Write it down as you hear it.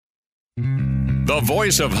The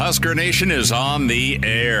voice of Husker Nation is on the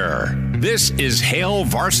air. This is Hail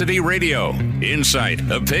Varsity Radio. Insight,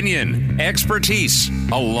 opinion, expertise,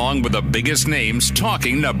 along with the biggest names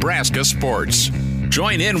talking Nebraska sports.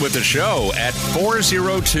 Join in with the show at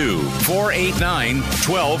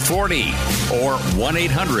 402-489-1240 or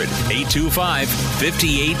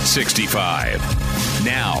 1-800-825-5865.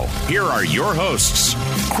 Now, here are your hosts,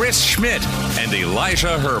 Chris Schmidt and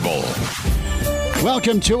Elijah Herbal.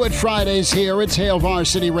 Welcome to it, Fridays here. It's Hail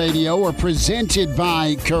Varsity Radio. We're presented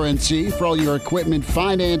by Currency. For all your equipment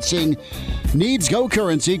financing needs, go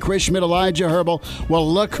Currency. Chris Schmidt, Elijah Herbal. Well,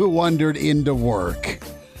 look who wandered into work.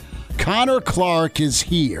 Connor Clark is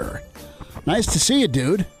here. Nice to see you,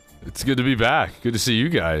 dude. It's good to be back. Good to see you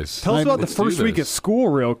guys. Tell us about the first week of school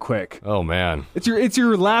real quick. Oh, man. It's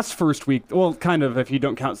your last first week. Well, kind of if you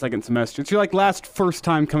don't count second semester. It's your last first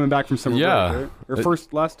time coming back from summer break, right? Or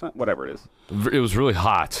last time? Whatever it is. It was really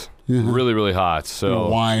hot. Really, really hot. So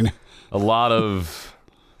wine. A lot of...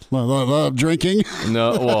 drinking?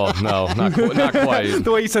 No, not quite.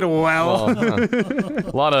 The way you said it, well.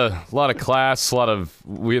 A lot of class,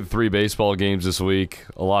 we had 3 baseball games this week,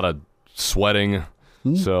 a lot of sweating.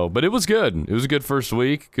 So, but it was good. It was a good first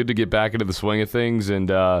week. Good to get back into the swing of things, and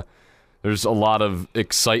there's a lot of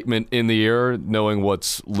excitement in the air, knowing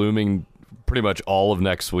what's looming pretty much all of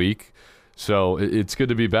next week. So it's good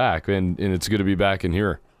to be back, and it's good to be back in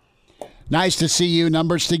here. Nice to see you.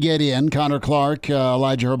 Numbers to get in. Connor Clark,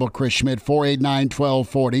 Elijah Herbal, Chris Schmidt, 489-1240,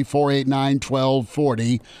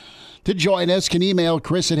 489-1240. To join us, can email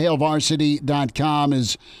Chris at HailVarsity.com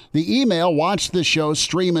is the email. Watch the show.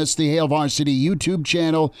 Stream us, the Hail Varsity YouTube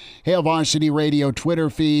channel, Hail Varsity Radio Twitter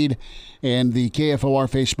feed, and the KFOR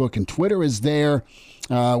Facebook and Twitter is there.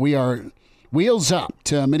 We are wheels up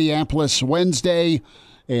to Minneapolis Wednesday,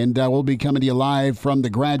 and we'll be coming to you live from the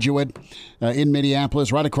Graduate in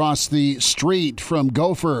Minneapolis, right across the street from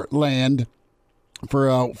Gopher Land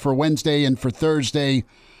for Wednesday and for Thursday.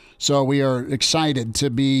 So we are excited to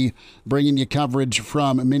be bringing you coverage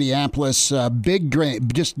from Minneapolis. Big,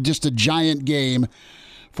 great, just a giant game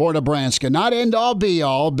for Nebraska. Not end all, be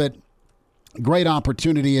all, but great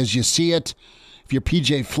opportunity as you see it. If you're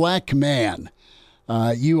PJ Fleck, man,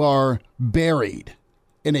 you are buried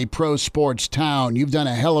in a pro sports town. You've done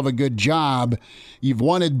a hell of a good job. You've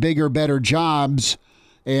wanted bigger, better jobs,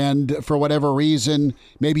 and for whatever reason,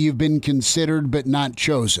 maybe you've been considered but not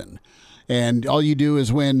chosen. And all you do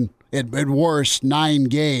is win, at worst, 9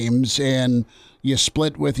 games, and you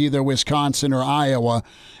split with either Wisconsin or Iowa.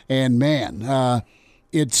 And, man,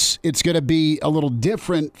 it's going to be a little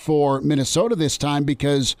different for Minnesota this time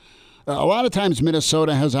because a lot of times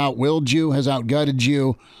Minnesota has outwilled you, has outgutted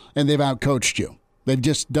you, and they've outcoached you. They've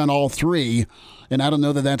just done all 3, and I don't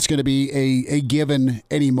know that that's going to be a given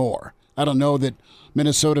anymore. I don't know that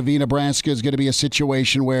Minnesota v. Nebraska is going to be a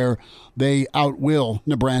situation where they outwill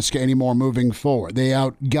Nebraska anymore moving forward. They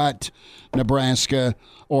outgut Nebraska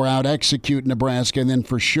or out-execute Nebraska, and then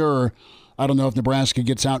for sure, I don't know if Nebraska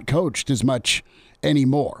gets outcoached as much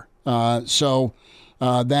anymore. So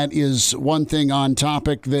that is one thing on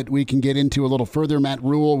topic that we can get into a little further. Matt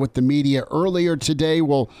Rule with the media earlier today.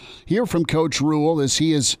 We'll hear from Coach Rule as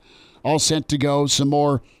he is all set to go. Some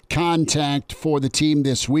more contact for the team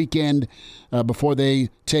this weekend before they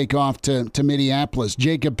take off to Minneapolis.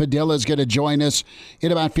 Jacob Padilla is going to join us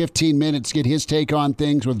in about 15 minutes, get his take on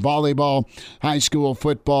things with volleyball, high school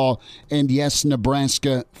football, and yes,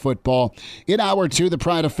 Nebraska football. In hour 2, the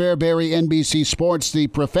pride of Fairbury, NBC Sports, the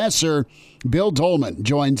professor, Bill Dolman,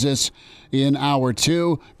 joins us in hour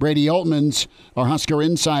 2. Brady Altman's our Husker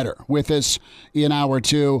Insider with us in hour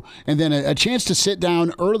 2. And then a chance to sit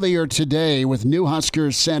down earlier today with new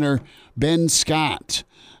Huskers center Ben Scott,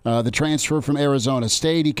 the transfer from Arizona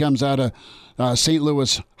State. He comes out of St.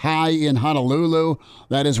 Louis High in Honolulu.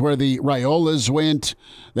 That is where the Raiolas went.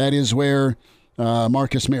 That is where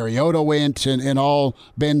Marcus Mariota went, and all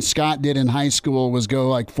Ben Scott did in high school was go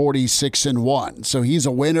like 46-1. So he's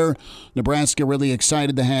a winner. Nebraska really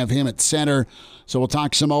excited to have him at center. So we'll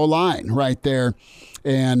talk some O-line right there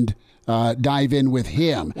and dive in with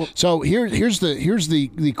him. So here's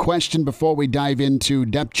the question before we dive into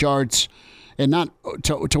depth charts. And not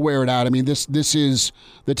to wear it out. I mean, this is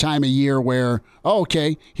the time of year where,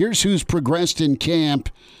 okay, here's who's progressed in camp.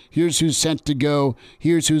 Here's who's sent to go.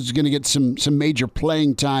 Here's who's going to get some major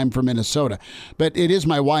playing time for Minnesota. But it is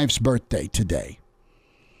my wife's birthday today.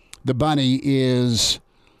 The bunny is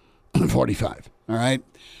 45, all right?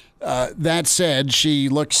 That said, she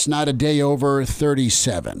looks not a day over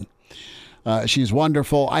 37. She's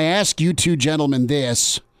wonderful. I ask you two gentlemen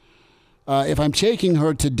this. If I'm taking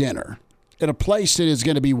her to dinner at a place that is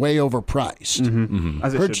going to be way overpriced.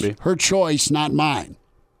 As it should be. Her choice, not mine.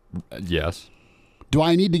 Yes. Do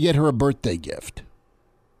I need to get her a birthday gift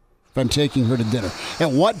if I'm taking her to dinner?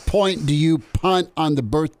 At what point do you punt on the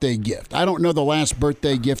birthday gift? I don't know the last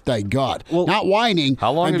birthday gift I got. Well, not whining.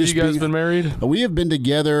 How long have you guys been married? We have been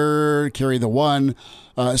together, carry the one,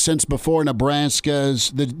 since before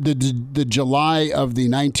Nebraska's, the July of the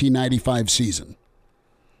 1995 season.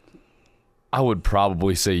 I would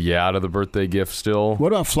probably say to the birthday gift still.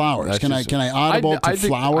 What about flowers? Can I audible to flowers? I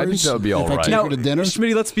think that would be all right. If I take her to dinner?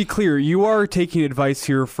 Schmitty, let's be clear. You are taking advice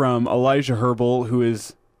here from Elijah Herbal, who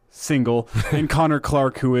is single, and Connor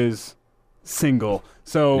Clark, who is single.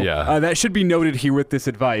 So that should be noted here with this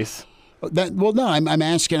advice. I'm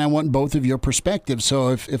asking. I want both of your perspectives. So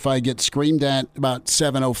if I get screamed at about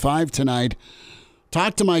 7:05 tonight,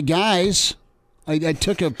 talk to my guys. I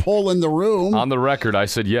took a poll in the room. On the record, I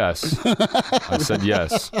said yes. I said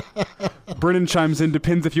yes. Brennan chimes in.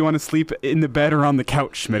 Depends if you want to sleep in the bed or on the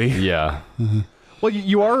couch, Schmitty. Yeah. Well,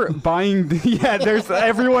 you are buying. There's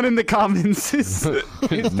everyone in the comments is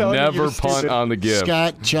never punt on the gift.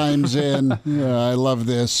 Scott chimes in. I love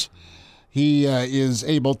this. He is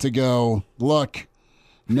able to go, look,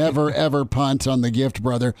 never ever punt on the gift,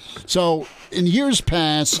 brother. So in years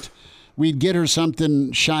past, we'd get her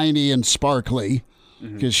something shiny and sparkly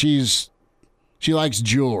because she likes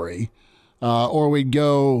jewelry. Or we'd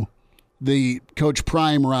go the Coach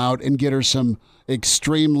Prime route and get her some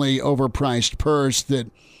extremely overpriced purse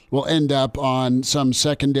that will end up on some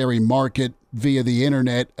secondary market via the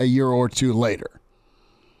internet a year or two later.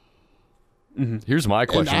 Here's my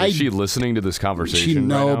question. Is she listening to this conversation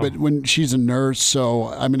right now? But when she's a nurse, so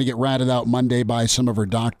I'm going to get ratted out Monday by some of her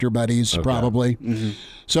doctor buddies, probably.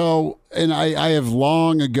 So, and I have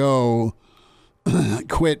long ago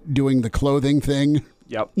quit doing the clothing thing.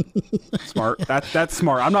 Yep. Smart. That's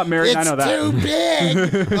smart. I'm not married. I know that. It's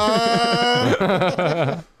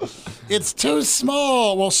too big. It's too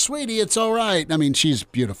small. Well, sweetie, it's all right. I mean, she's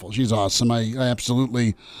beautiful. She's awesome. I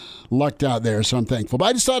absolutely lucked out there, so I'm thankful. But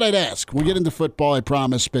I just thought I'd ask. We'll get into football, I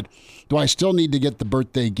promise, but do I still need to get the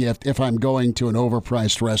birthday gift if I'm going to an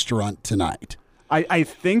overpriced restaurant tonight? I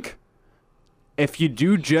think if you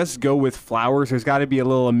do just go with flowers, there's got to be a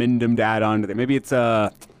little amendum to add on to it. Maybe it's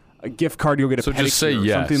a gift card, you'll get a pedicure just say or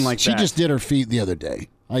yes. something like that. She just did her feet the other day.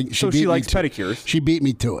 She likes pedicures. She beat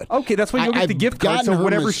me to it. Okay, that's why you'll get the gift card, so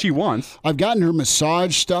whatever she wants. I've gotten her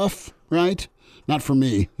massage stuff, right? Not for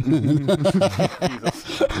me.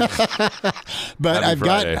 But I've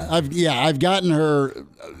gotten her.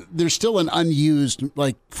 There's still an unused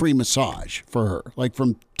free massage for her,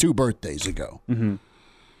 from 2 birthdays ago.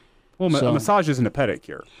 Well, a massage isn't a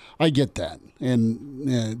pedicure. I get that,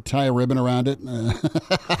 and tie a ribbon around it.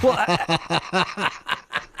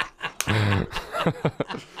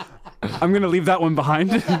 I'm going to leave that one behind.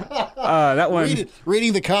 That one.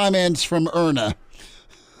 Reading the comments from Erna.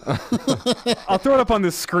 I'll throw it up on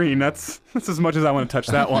this screen. That's as much as I want to touch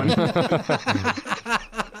that one.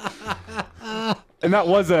 And that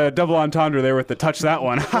was a double entendre there with the touch that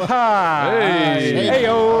one. Hey,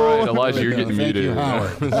 yo. Right, Elijah, you're getting muted.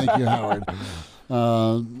 Thank you, Howard.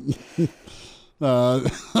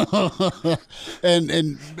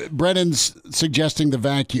 And Brennan's suggesting the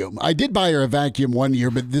vacuum. I did buy her a vacuum one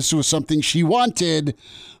year, but this was something she wanted.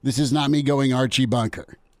 This is not me going Archie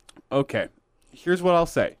Bunker. Okay. Here's what I'll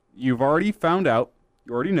say. You've already found out.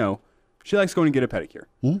 You already know. She likes going to get a pedicure.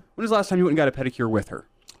 When was the last time you went and got a pedicure with her?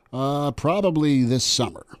 Probably this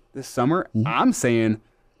summer. This summer? I'm saying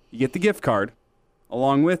you get the gift card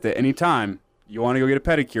along with it anytime you want to go get a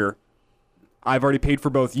pedicure. I've already paid for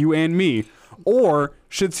both you and me. Or,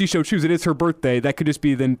 should she so choose, it is her birthday, that could just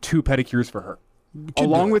be then 2 pedicures for her.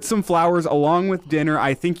 Along with some flowers, along with dinner.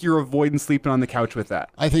 I think you're avoiding sleeping on the couch with that.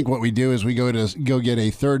 I think what we do is we go get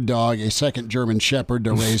a third dog, a second German Shepherd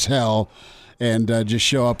to raise hell, and just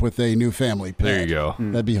show up with a new family pet. There you go.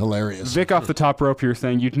 That'd be hilarious. Vic off the top rope here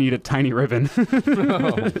saying you'd need a tiny ribbon.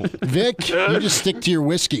 Vic, you just stick to your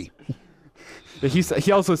whiskey.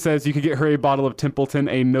 He also says you could get her a bottle of Templeton,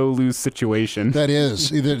 a no-lose situation. That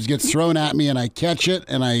is. Either it gets thrown at me and I catch it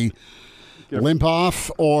and I limp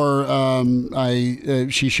off, or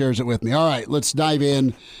she shares it with me. All right, let's dive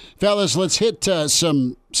in. Fellas, let's hit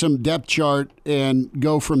some depth chart and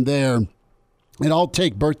go from there. And I'll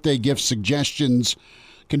take birthday gift suggestions.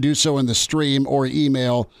 Can do so in the stream or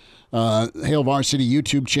email Hail Varsity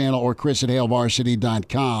YouTube channel or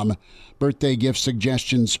chris@hailvarsity.com. Birthday gift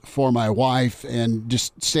suggestions for my wife, and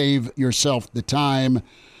just save yourself the time.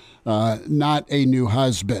 Not a new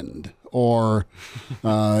husband or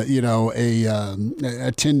a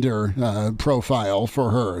Tinder profile for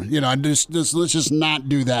her. Let's just not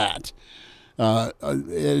do that.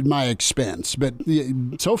 at my expense. But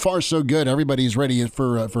so far, so good. Everybody's ready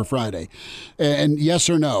for Friday. And yes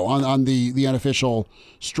or no on the unofficial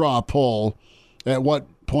straw poll, at what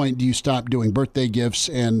point do you stop doing birthday gifts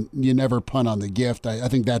and you never punt on the gift? I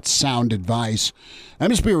think that's sound advice. I'm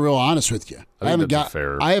just being real honest with you. I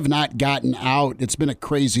have not gotten out. It's been a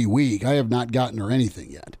crazy week. I have not gotten her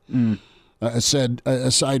anything yet. Said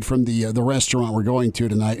aside from the restaurant we're going to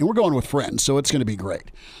tonight, and we're going with friends, so it's going to be great.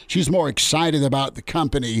 She's more excited about the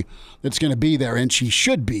company that's going to be there, and she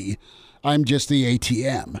should be. I'm just the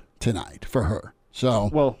ATM tonight for her. So,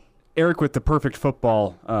 well, Eric with the perfect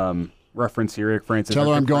football reference here, Eric Francis. Tell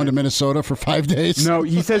her I'm going to Minnesota for 5 days. No,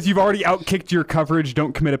 he says you've already outkicked your coverage.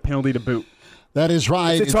 Don't commit a penalty to boot. That is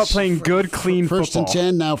right. It's about playing good, clean first football. First and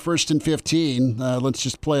 10, now first and 15. Let's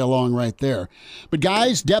just play along right there. But,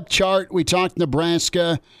 guys, depth chart, we talked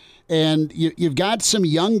Nebraska, and you've got some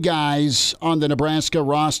young guys on the Nebraska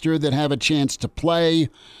roster that have a chance to play.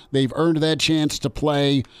 They've earned that chance to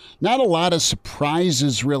play. Not a lot of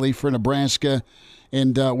surprises, really, for Nebraska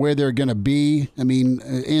and where they're going to be. I mean,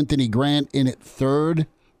 Anthony Grant in at third,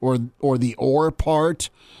 or the or part.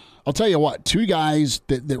 I'll tell you what, two guys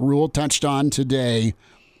that Rule touched on today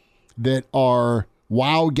that are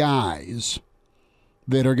wow guys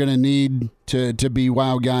that are going to need to be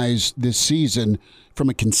wow guys this season from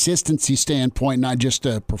a consistency standpoint, not just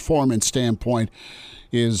a performance standpoint,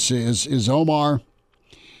 is Omar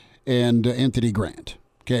and Anthony Grant.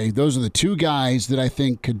 Okay, those are the two guys that I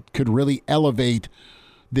think could really elevate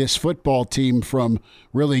this football team from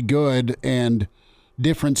really good and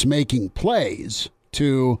difference-making plays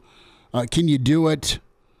to can you do it?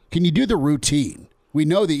 Can you do the routine? We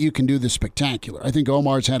know that you can do the spectacular. I think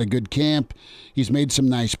Omar's had a good camp. He's made some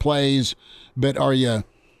nice plays, but are you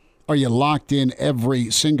locked in every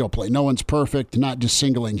single play? No one's perfect, not just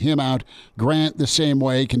singling him out. Grant, the same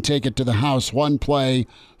way, can take it to the house one play,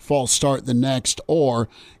 false start the next, or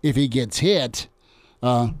if he gets hit,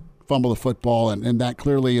 fumble the football, and that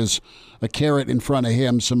clearly is a carrot in front of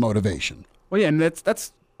him, some motivation. Well, yeah, and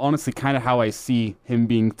that's honestly kind of how I see him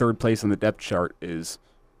being third place on the depth chart is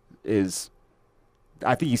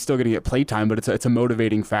I think he's still going to get play time, but it's a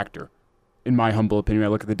motivating factor. In my humble opinion, I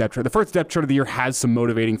look at the depth chart. The first depth chart of the year has some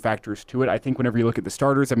motivating factors to it. I think whenever you look at the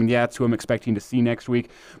starters, I mean, yeah, that's who I'm expecting to see next week.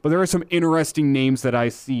 But there are some interesting names that I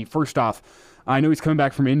see. First off, I know he's coming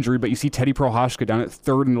back from injury, but you see Teddy Prohaska down at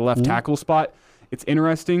third in the left tackle spot. It's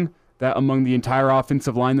interesting that among the entire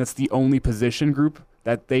offensive line, that's the only position group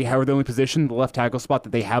that they have, the only position, the left tackle spot, that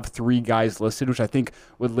they have three guys listed, which I think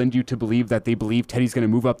would lend you to believe that they believe Teddy's going to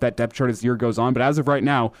move up that depth chart as the year goes on. But as of right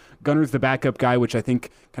now, Gunner's the backup guy, which I think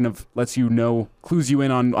kind of lets you know, clues you in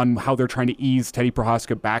on how they're trying to ease Teddy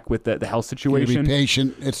Prohaska back with the health situation. Be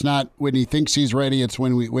patient. It's not when he thinks he's ready, it's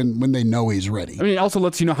when they know he's ready. I mean, it also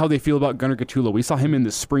lets you know how they feel about Gunner Gattulo. We saw him in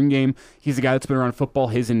the spring game. He's a guy that's been around football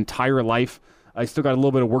his entire life. He's still got a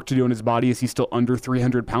little bit of work to do in his body as he's still under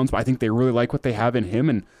 300 pounds, but I think they really like what they have in him,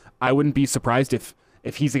 and I wouldn't be surprised if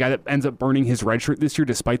he's the guy that ends up burning his red shirt this year,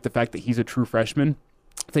 despite the fact that he's a true freshman.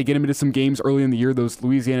 If they get him into some games early in the year, those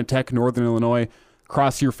Louisiana Tech, Northern Illinois,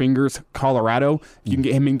 cross your fingers, Colorado, if you can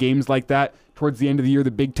get him in games like that, towards the end of the year, the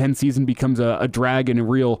Big Ten season becomes a drag and a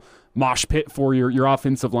real mosh pit for your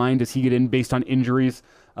offensive line. Does he get in based on injuries?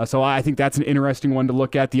 So I think that's an interesting one to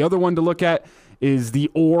look at. The other one to look at is the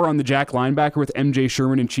or on the Jack linebacker with MJ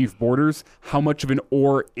Sherman and Chief Borders. How much of an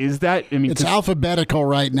or is that? I mean, it's alphabetical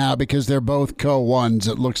right now because they're both co-ones,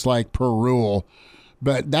 it looks like, per rule.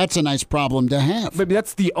 But that's a nice problem to have. But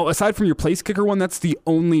that's aside from your place kicker one, that's the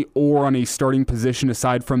only or on a starting position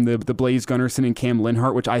aside from the Blaze Gunnarsson and Cam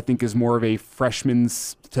Linhart, which I think is more of a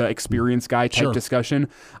freshman's to experienced guy type discussion.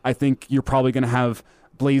 I think you're probably going to have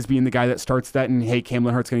Blaze being the guy that starts that, and hey, Cam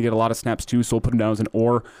Linhart's going to get a lot of snaps too, so we'll put him down as an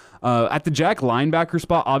or. At the Jack linebacker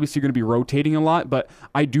spot, obviously you're going to be rotating a lot, but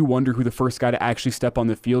I do wonder who the first guy to actually step on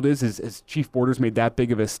the field is Chief Borders made that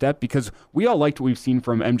big of a step, because we all liked what we've seen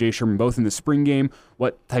from MJ Sherman, both in the spring game,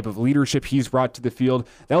 what type of leadership he's brought to the field.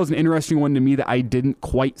 That was an interesting one to me that I didn't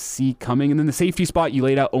quite see coming. And then the safety spot, you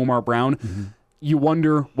laid out Omar Brown. Mm-hmm. You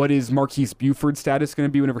wonder what is Marquise Buford's status going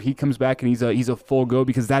to be whenever he comes back and he's a full go,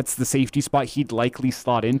 because that's the safety spot he'd likely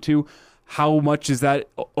slot into. How much is that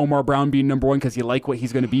Omar Brown being number one because you like what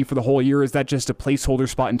he's going to be for the whole year? Is that just a placeholder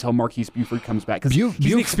spot until Marquise Buford comes back? Because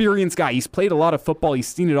he's an experienced guy. He's played a lot of football. He's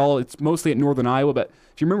seen it all. It's mostly at Northern Iowa. But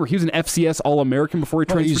if you remember, he was an FCS All-American before he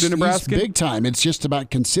transferred to Nebraska. He's big time. It's just about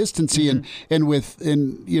consistency. Mm-hmm.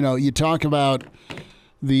 and you talk about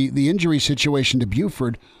the injury situation to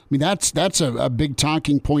Buford. I mean, that's a big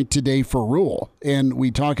talking point today for Rule. And we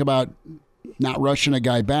talk about not rushing a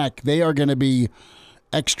guy back. They are going to be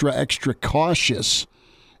extra cautious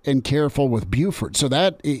and careful with Buford. So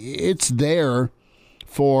that it's there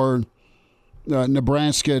for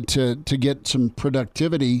Nebraska to get some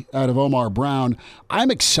productivity out of Omar Brown.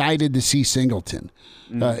 I'm excited to see Singleton.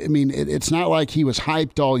 I mean, it's not like he was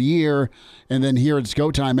hyped all year, and then here it's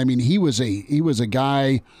go time. I mean, he was a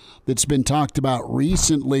guy that's been talked about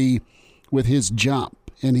recently with his jump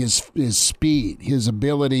and his speed, his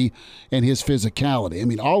ability, and his physicality. I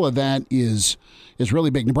mean, all of that is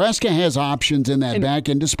really big. Nebraska has options in that back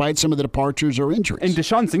end despite some of the departures or injuries. And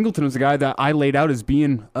Deshaun Singleton was a guy that I laid out as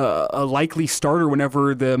being a likely starter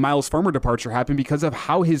whenever the Miles Farmer departure happened because of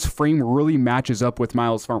how his frame really matches up with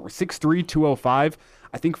Miles Farmer. 6'3", 205.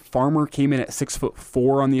 I think Farmer came in at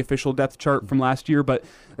 6'4" on the official depth chart from last year, but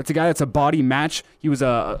that's a guy that's a body match. He was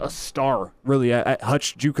a star, really, at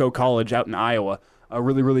Hutch JUCO College out in Iowa.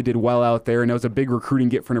 Really did well out there, and it was a big recruiting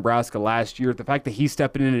get for Nebraska last year. The fact that he's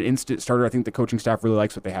stepping in an instant starter, I think the coaching staff really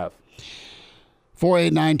likes what they have.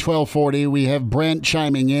 489-1240. We have Brent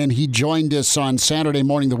chiming in. He joined us on Saturday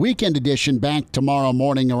morning, the weekend edition, back tomorrow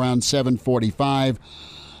morning around 7:45.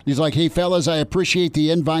 He's like, hey, fellas, I appreciate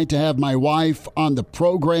the invite to have my wife on the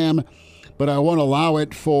program, but I won't allow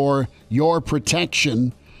it for your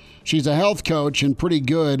protection. She's a health coach and pretty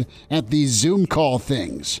good at these Zoom call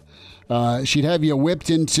things. She'd have you whipped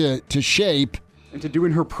into shape. Into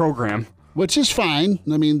doing her program. Which is fine.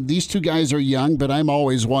 I mean, these two guys are young, but I'm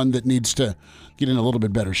always one that needs to get in a little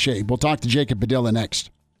bit better shape. We'll talk to Jacob Padilla next.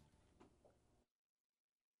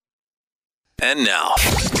 And now,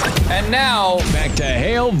 back to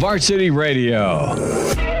Hail Varsity Radio.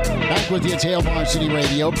 Back with you, it's Hail Varsity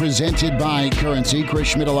Radio, presented by Currency. Chris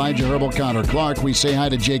Schmidt, Elijah Herbal, Connor Clark. We say hi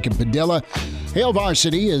to Jacob Padilla. Hail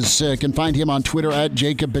Varsity can find him on Twitter at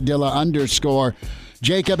Jacob Padilla _.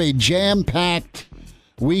 Jacob, a jam-packed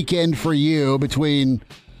weekend for you between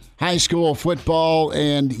high school football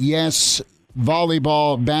and, yes,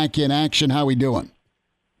 volleyball back in action. How we doing?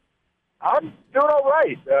 I'm doing all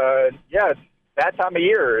right. It's that time of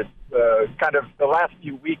year. It's kind of the last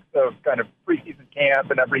few weeks of kind of preseason camp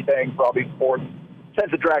and everything for all these sports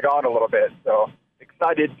tends to drag on a little bit. So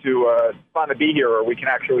excited to finally be here where we can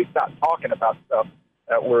actually stop talking about stuff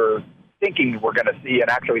that we're thinking we're going to see and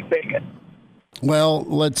actually seeing it. Well,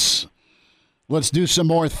 let's do some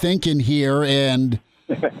more thinking here, and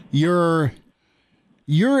your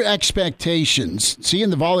expectations. Seeing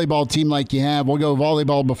the volleyball team like you have, we'll go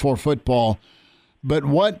volleyball before football. But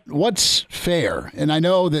what's fair? And I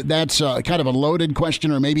know that's kind of a loaded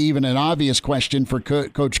question, or maybe even an obvious question for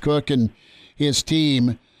Coach Cook and his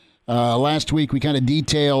team. Last week we kind of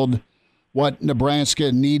detailed what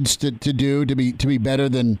Nebraska needs to do to be better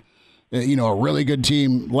than a really good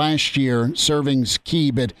team last year. Serving's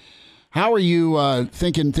key, but how are you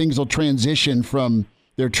thinking things will transition from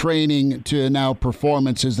their training to now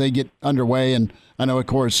performance as they get underway? And I know, of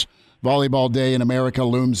course, Volleyball Day in America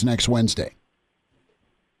looms next Wednesday.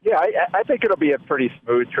 Yeah, I think it'll be a pretty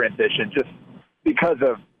smooth transition just because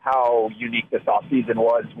of how unique this offseason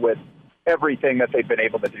was with everything that they've been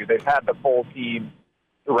able to do. They've had the full team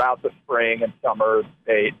throughout the spring and summer.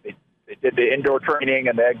 They did the indoor training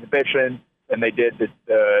and the exhibition, and they did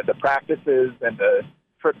the practices and the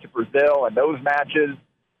trip to Brazil and those matches.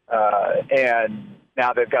 And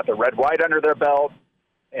now they've got the red-white under their belt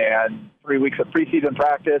and 3 weeks of preseason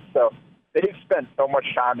practice. So they've spent so much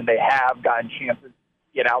time, and they have gotten chances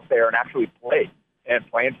get out there and actually play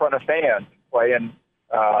in front of fans, play in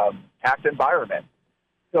packed environment.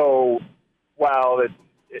 So while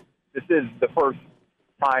this is the first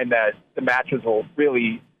time that the matches will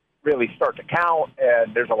really, really start to count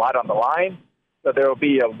and there's a lot on the line, so there will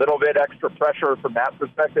be a little bit extra pressure from that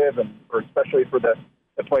perspective, and especially for the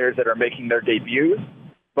players that are making their debuts.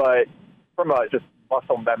 But from a just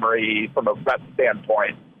muscle memory, from a rep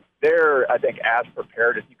standpoint, they're, I think, as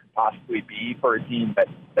prepared as you can possibly be for a team that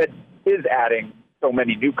is adding so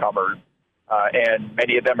many newcomers, and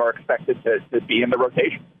many of them are expected to be in the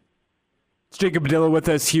rotation. It's Jacob Padilla with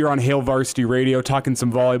us here on Hail Varsity Radio, talking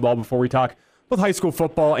some volleyball before we talk both high school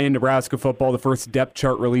football and Nebraska football. The first depth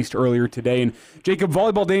chart released earlier today. And Jacob,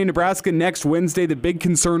 Volleyball Day in Nebraska next Wednesday. The big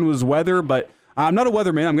concern was weather, but I'm not a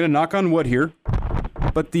weatherman. I'm going to knock on wood here.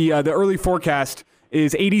 But the early forecast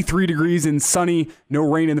is 83 degrees and sunny, no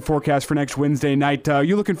rain in the forecast for next Wednesday night. Are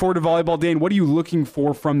you looking forward to Volleyball Day, and what are you looking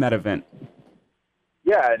for from that event?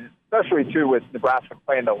 Yeah, and especially, too, with Nebraska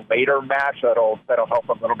playing the later match, that'll help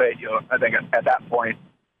a little bit. I think at that point,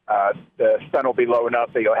 the sun will be low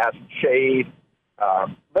enough that you'll have some shade.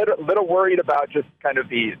 Little worried about just kind of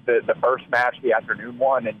the first match, the afternoon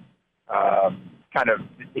one, and kind of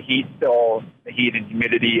the heat and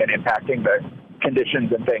humidity and impacting the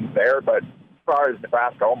conditions and things there. But as far as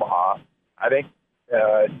Nebraska-Omaha, I think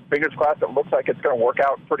fingers crossed, it looks like it's going to work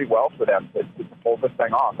out pretty well for them to pull this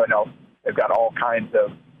thing off. I know they've got all kinds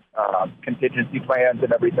of contingency plans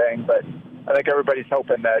and everything, but I think everybody's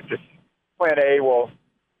hoping that just Plan A will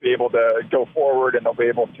be able to go forward and they'll be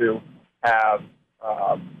able to have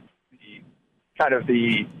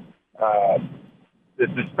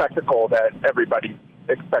the spectacle that everybody's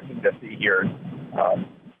expecting to see here.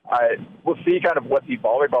 We'll see kind of what the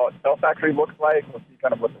volleyball itself actually looks like. We'll see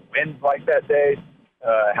kind of what the wind's like that day,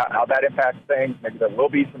 how that impacts things. Maybe there will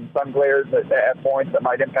be some sun glares at points that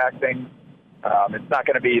might impact things. It's not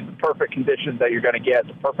going to be the perfect conditions that you're going to get,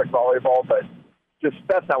 the perfect volleyball, but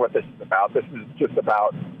that's not what this is about. This is just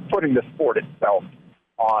about putting the sport itself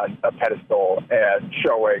on a pedestal and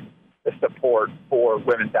showing the support for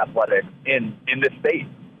women's athletics in this state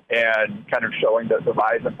and kind of showing the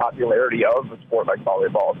rise in popularity of a sport like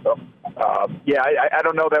volleyball. So, I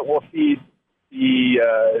don't know that we'll see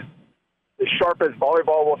the sharpest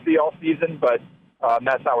volleyball we'll see all season, but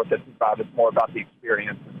that's not what this is about. It's more about the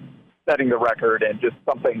experience, setting the record, and just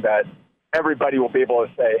something that everybody will be able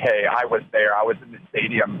to say, hey, I was there. I was in the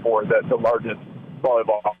stadium for the largest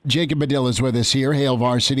volleyball. Jacob Padilla is with us here, Hail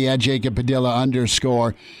Varsity, at Jacob Padilla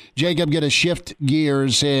 _. Jacob, going to shift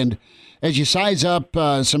gears, and as you size up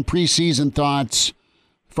some preseason thoughts,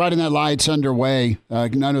 Friday Night Lights underway. I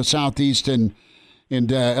know Southeast and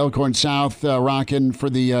Elkhorn South rocking for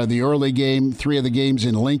the early game. 3 of the games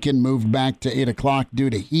in Lincoln moved back to 8 o'clock due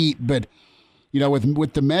to heat. But,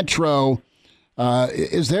 with the Metro,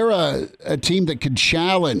 is there a team that could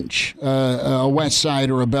challenge a West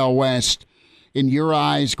Side or a Bell West in your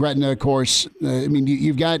eyes? Gretna, of course.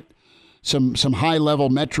 You've got some high-level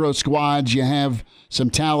Metro squads. You have some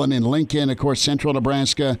talent in Lincoln. Of course, Central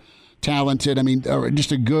Nebraska, talented.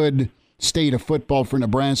 Just a good state of football for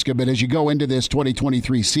Nebraska. But as you go into this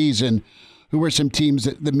 2023 season, who are some teams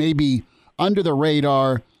that may be under the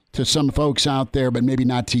radar to some folks out there, but maybe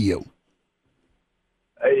not to you?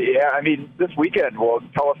 This weekend will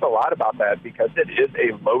tell us a lot about that because it is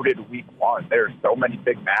a loaded week one. There's so many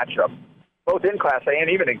big matchups, both in Class A and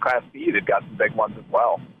even in Class B. They've got some big ones as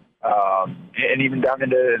well. And even down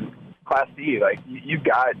into Class D, you've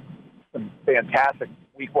got some fantastic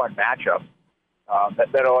week one matchups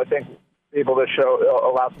that'll, I think, be able to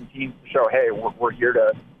allow some teams to show, hey, we're here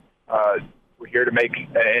to make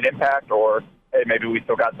an impact, or hey, maybe we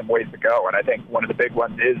still got some ways to go. And I think one of the big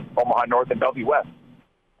ones is Omaha North and Bellevue West.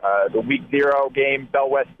 The week 0 game, Bell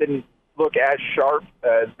West didn't look as sharp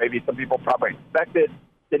as maybe some people probably expected.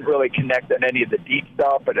 Didn't really connect on any of the deep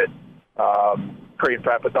stuff, but Creighton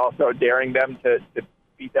Prep was also daring them to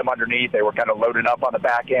beat them underneath. They were kind of loading up on the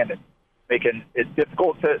back end and making it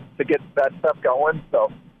difficult to get that stuff going.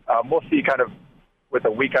 So we'll see kind of with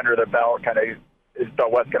a week under the belt, kind of is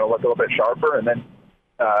Bell West going to look a little bit sharper. And then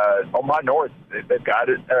Omaha North, they've got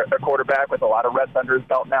a quarterback with a lot of reps under his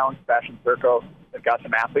belt now, Sebastian Serco. They've got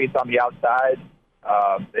some athletes on the outside.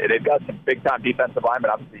 They've got some big-time defensive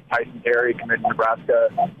linemen. Obviously, Tyson Terry committed to Nebraska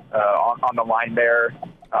on the line there.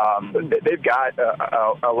 They've got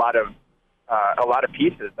a lot of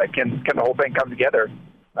pieces that can the whole thing come together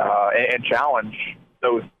and challenge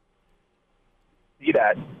those. See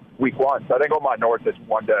that week one. So I think Omaha North is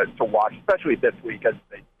one to watch, especially this week as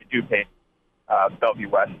they do paint Bellevue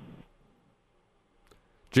West.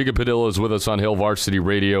 Jacob Padilla is with us on Hail Varsity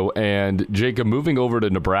Radio. And Jacob, moving over to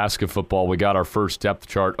Nebraska football, we got our first depth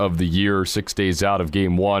chart of the year, 6 days out of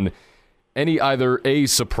game one. Any either A,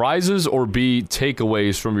 surprises, or B,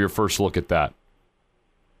 takeaways from your first look at that?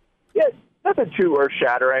 Yeah, nothing too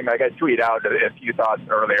earth-shattering. I tweeted out a few thoughts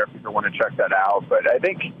earlier if you want to check that out. But I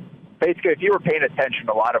think basically if you were paying attention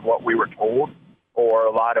to a lot of what we were told or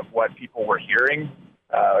a lot of what people were hearing,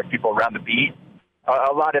 like people around the beat,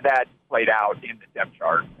 a lot of that played out in the depth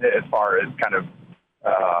chart as far as kind of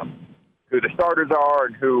who the starters are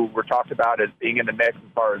and who were talked about as being in the mix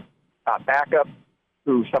as far as top backups,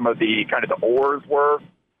 who some of the kind of the oars were.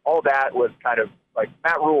 All that was kind of like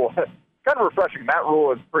Matt Rule, kind of refreshing. Matt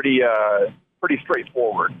Rule is pretty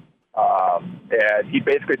straightforward. And he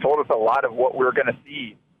basically told us a lot of what we were going to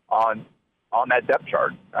see on that depth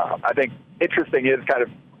chart. I think interesting is kind of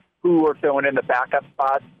who are filling in the backup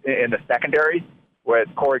spots in the secondary, with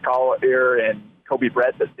Corey Collier and Kobe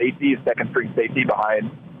Brett, the safety, second-string safety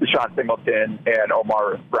behind Deshaun Singleton and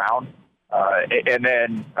Omar Brown. And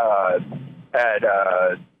then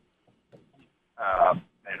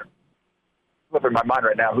slipping my mind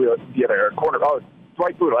right now, who the other corner? Oh,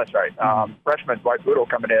 Dwight Boodle, that's right. Freshman Dwight Boodle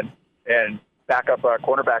coming in and back up a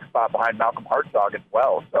cornerback spot behind Malcolm Hartzog as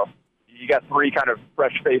well. So you got 3 kind of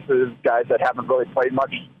fresh faces, guys that haven't really played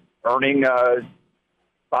much, earning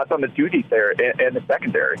spots on the duties there in the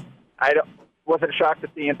secondary. wasn't shocked to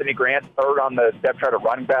see Anthony Grant third on the depth chart at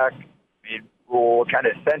running back. I mean, Rule kind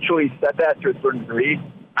of essentially said that to a certain degree.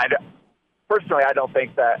 Personally, I don't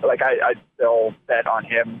think that. Like, I still bet on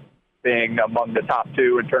him being among the top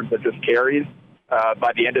two in terms of just carries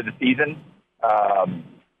by the end of the season. I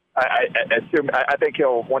think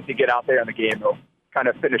he'll, once he get out there in the game, he'll kind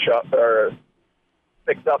of finish up or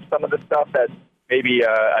fix up some of the stuff that maybe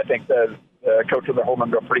I think the coaches are holding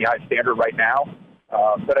him to a pretty high standard right now.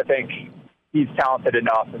 But I think he's talented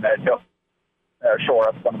enough and that he'll shore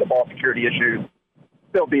up some of the ball security issues,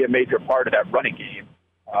 still be a major part of that running game.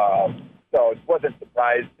 So I wasn't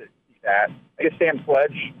surprised to see that. I guess Sam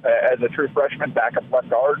Sledge, as a true freshman, backup left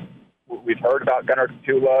guard, we've heard about Gunnar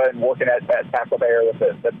Tula and working at that tackle there with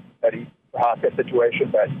the Eddie Hoskins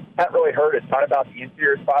situation, but haven't really heard a ton about the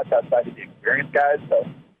interior spots outside of the experienced guys. So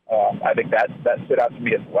I think that stood out to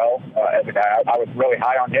me as well. As a guy, I was really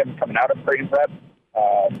high on him coming out of Creighton Prep,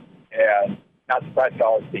 and not surprised at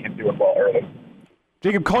all to see him doing well early.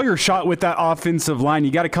 Jacob, call your shot with that offensive line.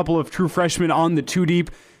 You got a couple of true freshmen on the two deep.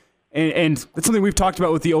 And that's something we've talked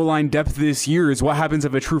about with the O-line depth this year is what happens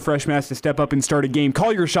if a true freshman has to step up and start a game.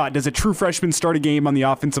 Call your shot. Does a true freshman start a game on the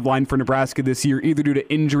offensive line for Nebraska this year, either due to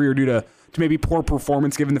injury or due to maybe poor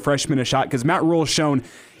performance, giving the freshman a shot? Because Matt Rule has shown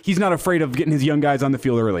he's not afraid of getting his young guys on the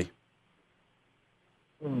field early.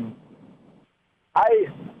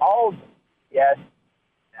 Yes,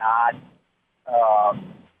 not.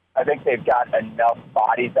 I think they've got enough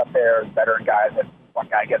bodies up there, veteran guys, that one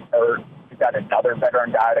guy gets hurt. We've got another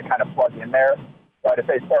veteran guy to kind of plug in there. But if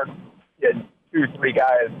they start getting 2-3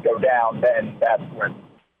 guys go down, then that's when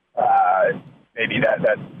maybe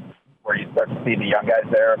that's where you start to see the young guys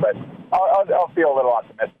there. But I'll feel a little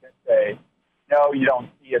optimistic and say, no, you don't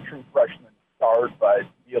see a true freshman start, but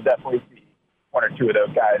you'll definitely see one or two of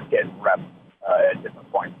those guys getting reps at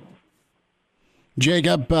different points.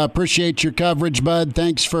 Jacob, appreciate your coverage, bud.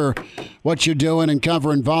 Thanks for what you're doing and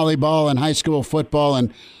covering volleyball and high school football,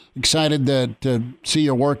 and excited to see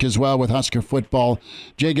your work as well with Husker football.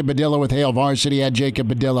 Jacob Badilla with Hale Varsity at Jacob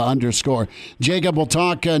Badilla _ Jacob, we'll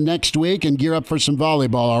talk next week and gear up for some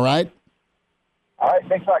volleyball, all right? All right,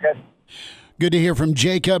 thanks a lot, guys. Good to hear from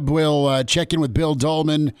Jacob. We'll check in with Bill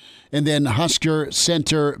Dolman and then Husker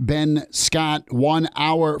center Ben Scott 1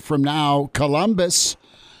 hour from now. Columbus.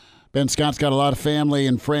 Ben Scott's got a lot of family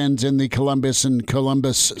and friends in the Columbus and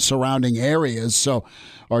Columbus surrounding areas. So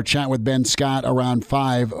our chat with Ben Scott around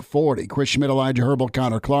 5:40. Chris Schmidt, Elijah Herbal,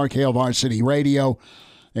 Connor Clark, Hale Varsity Radio.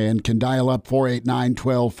 And can dial up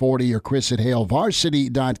 489-1240 or Chris at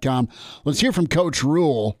HaleVarsity.com. Let's hear from Coach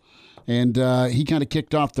Rule. And he kind of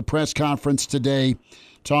kicked off the press conference today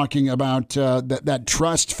talking about that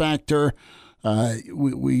trust factor.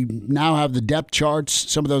 We now have the depth charts,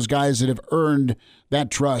 some of those guys that have earned that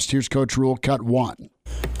trust. Here's Coach Rule, cut 1.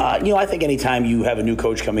 I think anytime you have a new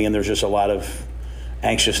coach coming in, there's just a lot of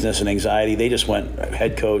anxiousness and anxiety. They just went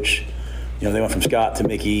head coach. They went from Scott to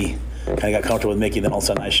Mickey, kind of got comfortable with Mickey. Then all of a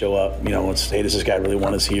sudden I show up, it's, hey, does this guy really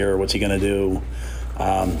want us here? What's he going to do?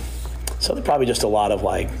 So there's probably just a lot of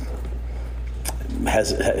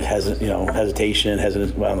hesitation, I don't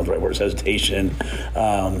know the right word, hesitation.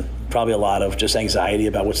 Probably a lot of just anxiety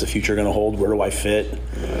about what's the future going to hold. Where do I fit?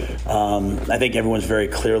 I think everyone's very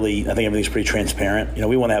clearly, I think everything's pretty transparent.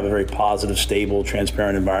 We want to have a very positive, stable,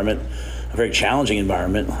 transparent environment, a very challenging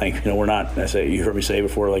environment. We're not, you heard me say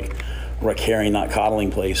before, we're a caring, not coddling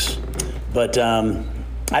place. But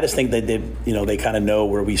I just think that they kind of know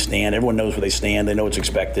where we stand. Everyone knows where they stand. They know what's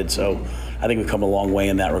expected. So I think we've come a long way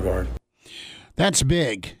in that regard. That's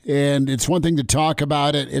big, and it's one thing to talk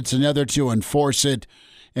about it. It's another to enforce it,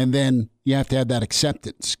 and then you have to have that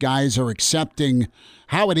acceptance. Guys are accepting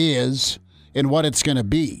how it is and what it's going to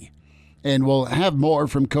be. And we'll have more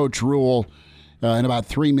from Coach Rule in about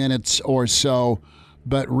 3 minutes or so,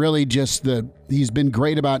 but really just he's been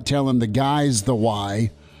great about telling the guys the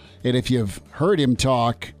why. And if you've heard him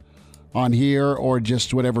talk on here or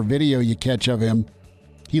just whatever video you catch of him,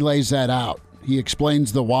 he lays that out. He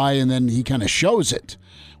explains the why, and then he kind of shows it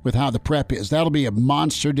with how the prep is. That'll be a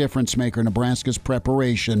monster difference maker in Nebraska's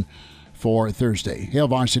preparation for Thursday. Hale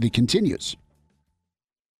Varsity continues.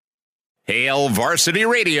 Hale Varsity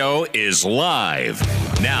Radio is live.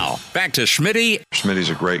 Now, back to Schmitty.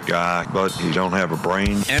 Schmitty's a great guy, but he don't have a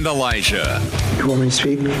brain. And Elijah. You want me to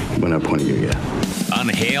speak? When I point at you, yeah. On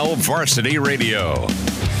Hale Varsity Radio.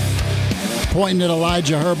 Pointing at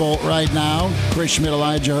Elijah Herbal right now. Chris Schmidt,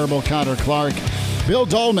 Elijah Herbal, Connor Clark, Bill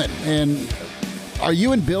Dolman. And are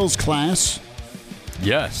you in Bill's class?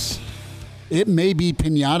 Yes. It may be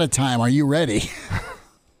pinata time. Are you ready?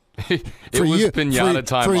 It was pinata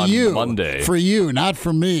time on Monday. For you, not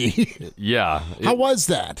for me. Yeah. How was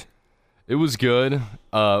that? It was good.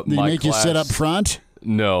 Did he make you sit up front?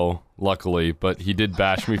 No, luckily, but he did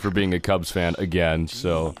bash me for being a Cubs fan again,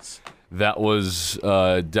 so that was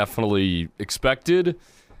definitely expected.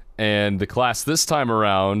 And the class this time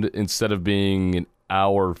around, instead of being an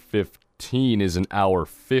hour 15, is an hour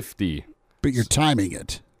 50. But you're timing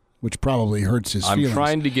it, which probably hurts his feelings. I'm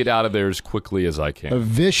trying to get out of there as quickly as I can. A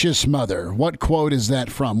Vicious Mother. What quote is that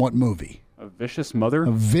from? What movie? A Vicious Mother?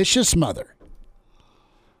 A Vicious Mother.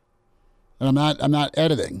 And I'm not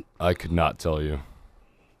editing. I could not tell you.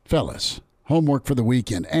 Fellas, homework for the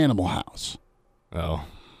weekend. Animal House. Oh.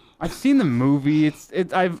 I've seen the movie.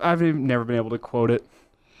 I've never been able to quote it.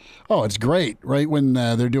 Oh, it's great, right? When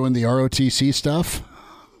they're doing the ROTC stuff.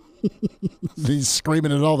 He's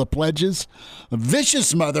screaming at all the pledges. A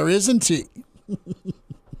vicious mother, isn't he?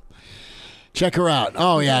 Check her out.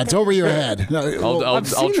 Oh, yeah, it's over your head. I'll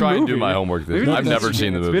try and do my homework. I've never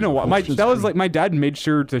seen the movie. It's been a while. That was like my dad made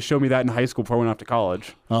sure to show me that in high school before I went off to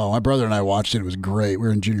college. Oh, my brother and I watched it. It was great. We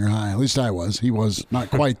were in junior high. At least I was. He was not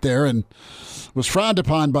quite there and was frowned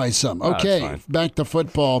upon by some. Okay, back to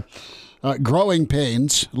football. Growing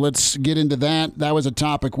pains. Let's get into that. That was a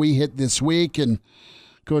topic we hit this week, and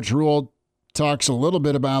Coach Rule talks a little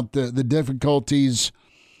bit about the difficulties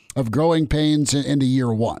of growing pains into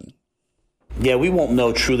year one. Yeah, we won't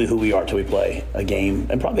know truly who we are till we play a game,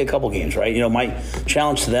 and probably a couple games, right? You know, my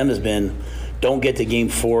challenge to them has been don't get to game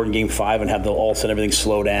 4 and game 5 and have all of a sudden everything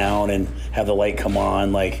slow down and have the light come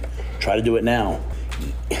on. Like, try to do it now.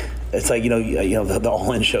 It's like, the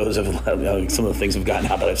all-in shows of some of the things have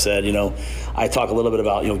gotten out that I've said. I talk a little bit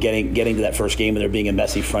about, getting to that first game and there being a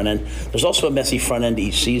messy front end. There's also a messy front end to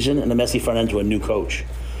each season and a messy front end to a new coach.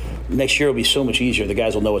 Next year will be so much easier. The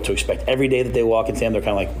guys will know what to expect. Every day that they walk into them, they're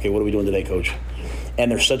kind of like, okay, what are we doing today, coach? And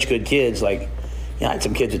they're such good kids. Like, I had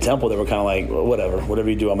some kids at Temple that were kind of like, well, whatever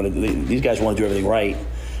you do, these guys want to do everything right.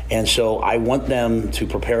 And so I want them to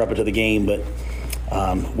prepare up into the game, but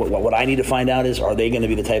what I need to find out is, are they going to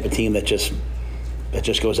be the type of team that just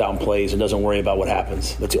goes out and plays and doesn't worry about what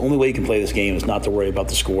happens? That's the only way you can play this game, is not to worry about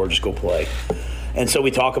the score, just go play. And so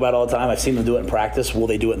we talk about it all the time. I've seen them do it in practice. Will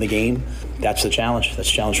they do it in the game? That's the challenge. That's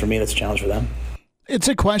a challenge for me. That's a challenge for them. It's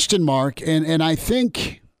a question mark, and I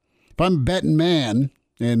think if I'm a betting man,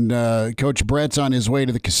 and Coach Brett's on his way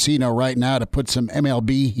to the casino right now to put some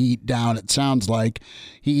MLB heat down, it sounds like.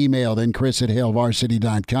 He emailed in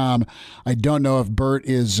Chris@HaleVarsity.com. I don't know if Bert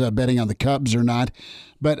is betting on the Cubs or not,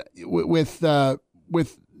 but with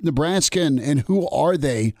Nebraska and who are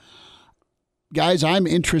they, guys, I'm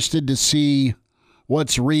interested to see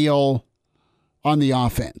what's real on the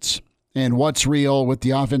offense and what's real with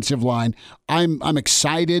the offensive line. I'm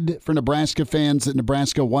excited for Nebraska fans that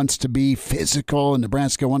Nebraska wants to be physical and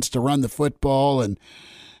Nebraska wants to run the football and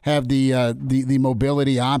have the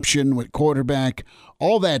mobility option with quarterback.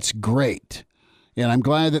 All that's great. And I'm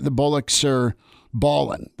glad that the Bullocks are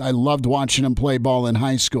balling. I loved watching them play ball in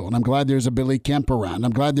high school. And I'm glad there's a Billy Kemp around.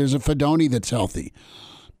 I'm glad there's a Fedoni that's healthy.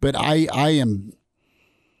 But I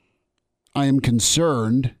am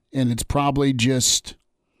concerned, and it's probably just,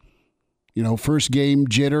 first game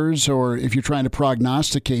jitters, or if you're trying to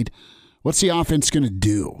prognosticate, what's the offense going to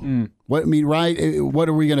do? What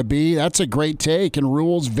are we going to be? That's a great take, and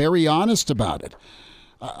Rule's very honest about it.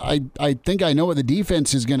 I think I know what the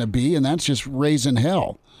defense is going to be, and that's just raising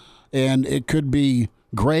hell. And it could be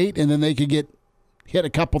great, and then they could get hit a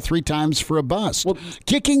couple, 3 times for a bust. Well,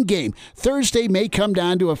 kicking game. Thursday may come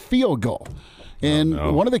down to a field goal.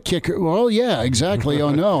 And one of the kickers, well, yeah, exactly. Oh,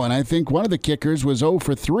 no. And I think one of the kickers was 0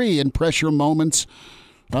 for 3 in pressure moments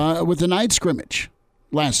with the night scrimmage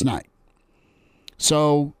last night.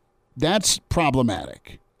 So that's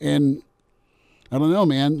problematic. And I don't know,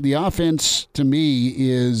 man. The offense, to me,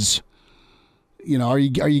 is, are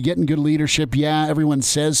you getting good leadership? Yeah, everyone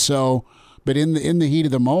says so. But in the heat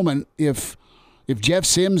of the moment, if Jeff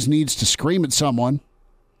Sims needs to scream at someone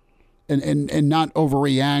and not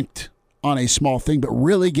overreact on a small thing, but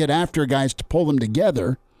really get after guys to pull them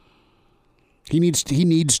together, he needs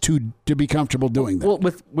to be comfortable doing that. Well,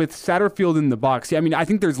 with Satterfield in the box, I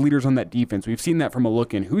think there's leaders on that defense. We've seen that from a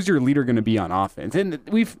look in. Who's your leader going to be on offense? And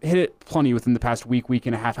we've hit it plenty within the past week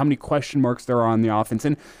and a half, how many question marks there are on the offense.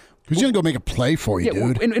 And who's going to go make a play for you,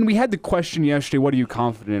 dude? And we had the question yesterday, what are you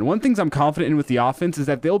confident in? One thing I'm confident in with the offense is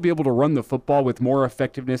that they'll be able to run the football with more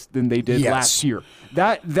effectiveness than they did last year.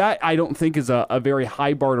 That I don't think is a very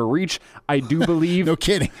high bar to reach. I do believe... No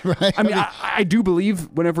kidding, right? I do believe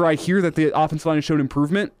whenever I hear that the offensive line has shown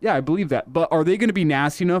improvement, yeah, I believe that. But are they going to be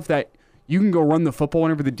nasty enough that You can go run the football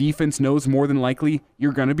whenever the defense knows more than likely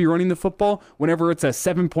you're going to be running the football. Whenever it's a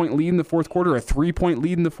 7-point lead in the fourth quarter, a 3-point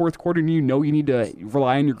lead in the fourth quarter, and you know you need to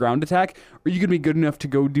rely on your ground attack, are you going to be good enough to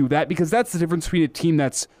go do that? Because that's the difference between a team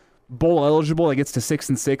that's bowl eligible that gets to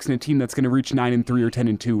 6-6 and a team that's going to reach 9-3 or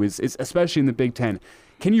 10-2 is especially in the Big Ten.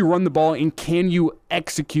 Can you run the ball, and can you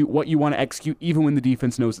execute what you want to execute even when the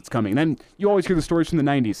defense knows it's coming? And then you always hear the stories from the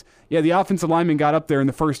 90s. Yeah, the offensive lineman got up there in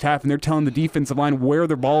the first half, and they're telling the defensive line where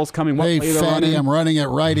their ball is coming, what play they're running. I'm running it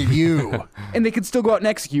right at you. And they can still go out and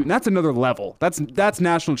execute, and that's another level. That's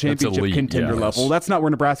national championship contender level. That's not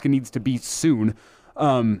where Nebraska needs to be soon.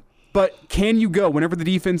 But can you go whenever the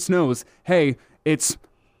defense knows, hey, it's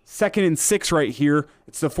 2nd and 6 right here,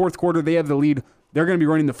 it's the fourth quarter, they have the lead, they're going to be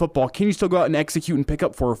running the football. Can you still go out and execute and pick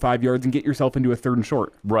up 4 or 5 yards and get yourself into a 3rd and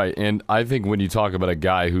short? Right, and I think when you talk about a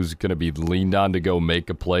guy who's going to be leaned on to go make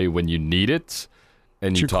a play when you need it,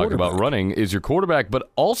 and you talk about running, is your quarterback. But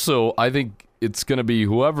also, I think it's going to be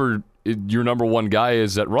whoever your number one guy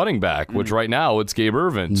is at running back, which right now it's Gabe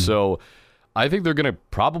Ervin. So I think they're going to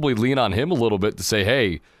probably lean on him a little bit to say,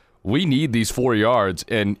 hey, we need these 4 yards,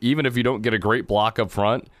 and even if you don't get a great block up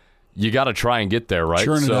front, you got to try and get there, right?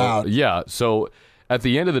 Churn it out. Yeah, so at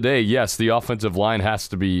the end of the day, yes, the offensive line has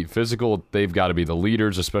to be physical. They've got to be the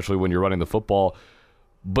leaders, especially when you're running the football.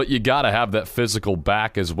 But you got to have that physical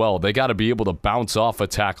back as well. They got to be able to bounce off a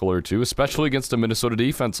tackle or two, especially against a Minnesota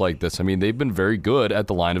defense like this. I mean, they've been very good at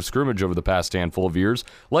the line of scrimmage over the past handful of years,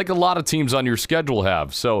 like a lot of teams on your schedule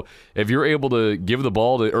have. So if you're able to give the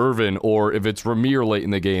ball to Ervin, or if it's Ramir late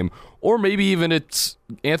in the game, or maybe even it's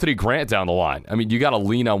Anthony Grant down the line, I mean, you got to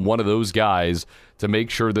lean on one of those guys to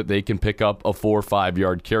make sure that they can pick up a 4 or 5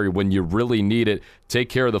 yard carry when you really need it, take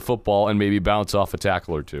care of the football, and maybe bounce off a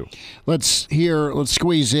tackle or two. Let's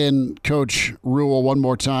squeeze in Coach Rule one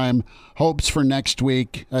more time. Hopes for next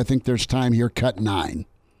week. I think there's time here. Cut 9.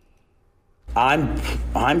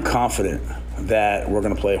 I'm confident that we're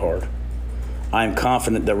going to play hard. I'm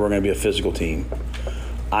confident that we're going to be a physical team.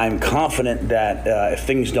 I'm confident that if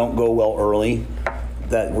things don't go well early,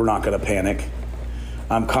 that we're not going to panic.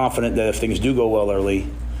 I'm confident that if things do go well early,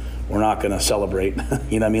 we're not going to celebrate. You know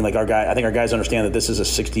what I mean? Like I think our guys understand that this is a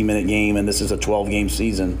 60-minute game and this is a 12-game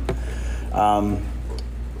season. And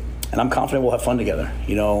I'm confident we'll have fun together.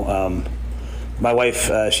 You know, my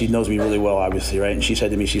wife, she knows me really well, obviously, right? And she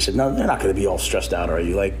said to me, no, they're not going to be all stressed out, are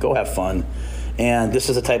you? Like, go have fun. And this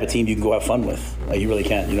is the type of team you can go have fun with. Like, you really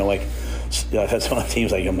can. You know, like, I've had some of the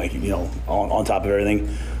teams, like, I'm like, you know, on top of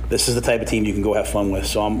everything. This is the type of team you can go have fun with.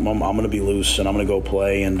 So I'm going to be loose, and I'm going to go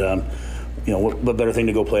play. And, you know, what better thing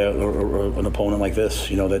to go play an opponent like this,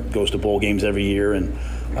 you know, that goes to bowl games every year and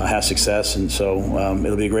has success. And so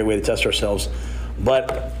it'll be a great way to test ourselves.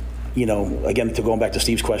 But, you know, again, going back to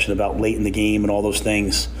Steve's question about late in the game and all those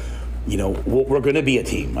things, you know, we're going to be a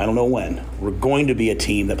team. I don't know when. We're going to be a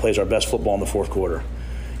team that plays our best football in the fourth quarter.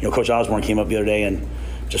 You know, Coach Osborne came up the other day and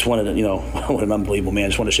just wanted to, you know, what an unbelievable man.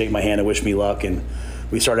 Just wanted to shake my hand and wish me luck. And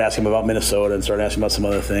we started asking him about Minnesota and started asking about some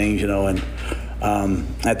other things, you know. And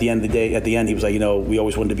at the end of the day, he was like, you know, we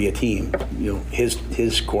always wanted to be a team. You know, his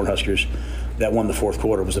Cornhuskers that won the fourth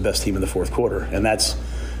quarter was the best team in the fourth quarter. And that's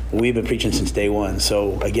what we've been preaching since day one.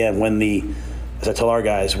 So, again, as I tell our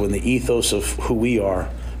guys, when the ethos of who we are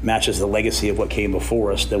matches the legacy of what came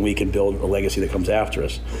before us, then we can build a legacy that comes after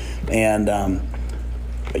us. And,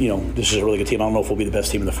 you know, this is a really good team. I don't know if we'll be the best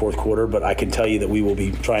team in the fourth quarter, but I can tell you that we will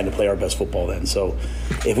be trying to play our best football then. So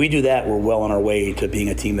if we do that, we're well on our way to being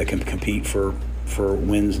a team that can compete for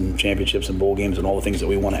wins and championships and bowl games and all the things that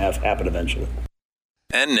we want to have happen eventually.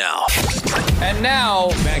 And now,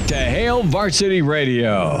 back to Hail Varsity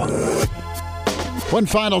Radio. One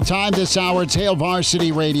final time this hour, it's Hail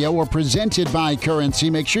Varsity Radio. We're presented by Currency.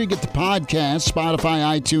 Make sure you get the podcast,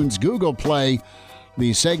 Spotify, iTunes, Google Play,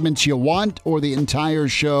 the segments you want, or the entire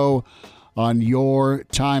show on your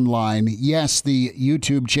timeline. Yes, the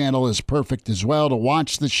YouTube channel is perfect as well to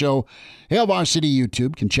watch the show. Hail Varsity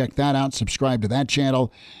YouTube, can check that out, subscribe to that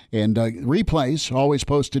channel, and replays always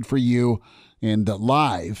posted for you, and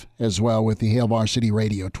live as well with the Hail Varsity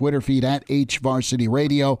Radio Twitter feed at HVarsity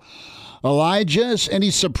Radio. Elijah,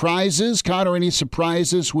 any surprises? Connor, any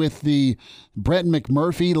surprises with the Brett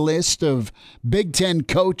McMurphy list of Big Ten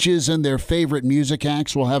coaches and their favorite music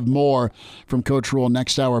acts? We'll have more from Coach Rule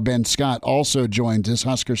next hour. Ben Scott also joins us,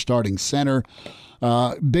 Husker starting center.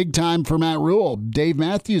 Big time for Matt Rule, Dave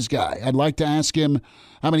Matthews guy. I'd like to ask him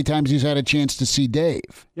how many times he's had a chance to see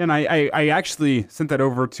Dave. Yeah, and I actually sent that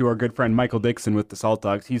over to our good friend Michael Dixon with the Salt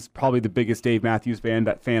Dogs. He's probably the biggest Dave Matthews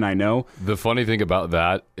fan I know. The funny thing about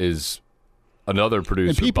that is another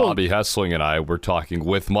producer, Bobby Hessling, and I were talking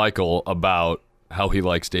with Michael about how he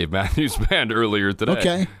likes Dave Matthews Band earlier today.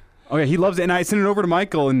 Okay. Oh, yeah, he loves it. And I sent it over to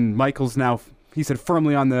Michael, and Michael's now, he said,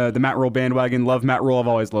 firmly on the Matt Rule bandwagon. Love Matt Rule. I've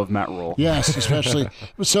always loved Matt Rule. Yes, especially.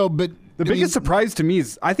 But the biggest surprise to me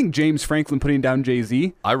is I think James Franklin putting down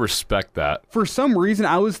Jay-Z. I respect that. For some reason,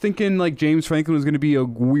 I was thinking like James Franklin was going to be a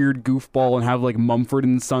weird goofball and have like Mumford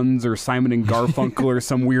and Sons or Simon and Garfunkel or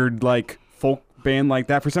some weird like folk band like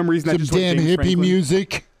that. For some reason, that just damn James hippie Franklin.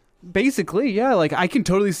 music. Basically, yeah. Like I can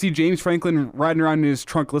totally see James Franklin riding around in his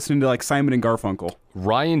trunk listening to like Simon and Garfunkel.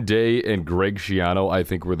 Ryan Day and Greg Schiano, I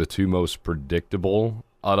think, were the two most predictable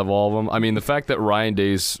out of all of them. I mean, the fact that Ryan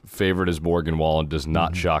Day's favorite is Morgan Wallen does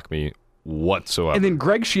not shock me whatsoever. And then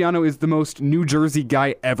Greg Schiano is the most New Jersey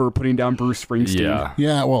guy ever putting down Bruce Springsteen. Yeah.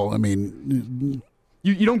 Yeah, well, I mean...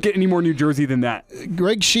 You don't get any more New Jersey than that.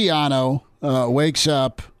 Greg Schiano wakes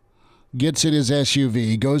up, gets in his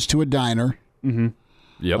SUV, goes to a diner,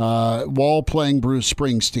 Yep. while playing Bruce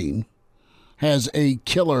Springsteen, has a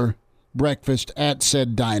killer breakfast at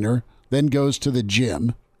said diner, then goes to the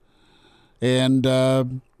gym, and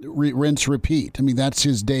rinse, repeat. I mean, that's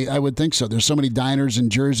his day. I would think so. There's so many diners in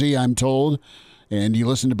Jersey, I'm told, and you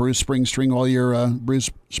listen to Bruce Springsteen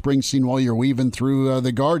while you're weaving through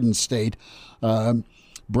the Garden State.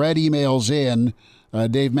 Brett emails in,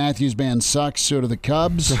 Dave Matthews Band sucks, so do the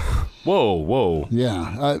Cubs. Whoa.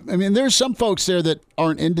 Yeah. I mean, there's some folks there that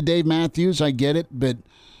aren't into Dave Matthews. I get it, but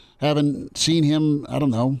haven't seen him, I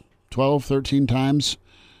don't know, 12, 13 times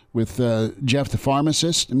with Jeff the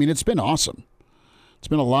Pharmacist. I mean, it's been awesome. It's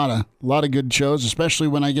been a lot of good shows, especially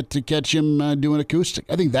when I get to catch him doing acoustic.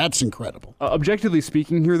 I think that's incredible. Objectively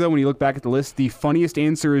speaking here, though, when you look back at the list, the funniest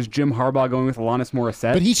answer is Jim Harbaugh going with Alanis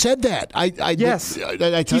Morissette. But he said that. Yes.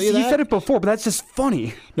 I tell you that? He said it before, but that's just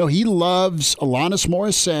funny. No, he loves Alanis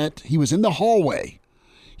Morissette. He was in the hallway.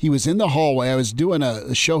 I was doing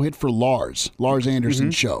a show hit for Lars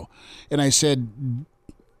Anderson's show. And I said,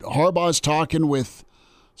 Harbaugh's talking with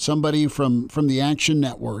somebody from the Action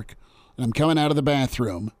Network. And I'm coming out of the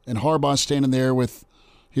bathroom, and Harbaugh's standing there with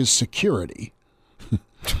his security.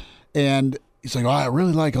 And he's like, I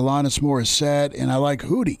really like Alanis Morissette, and I like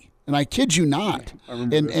Hootie. And I kid you not.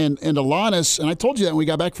 And Alanis, and I told you that when we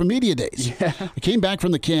got back from Media Days. Yeah. I came back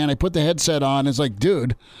from the can, I put the headset on, and it's like,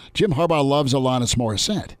 dude, Jim Harbaugh loves Alanis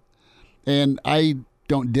Morissette. And I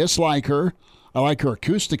don't dislike her. I like her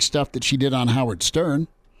acoustic stuff that she did on Howard Stern.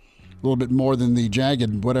 A little bit more than the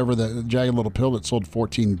jagged little pill that sold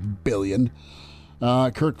 $14 billion.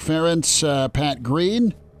 Kirk Ferentz, Pat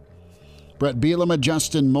Green, Brett Bielema,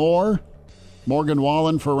 Justin Moore, Morgan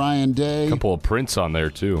Wallen for Ryan Day. A couple of Prince on there,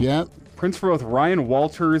 too. Yeah. Prince for both Ryan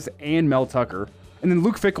Walters and Mel Tucker. And then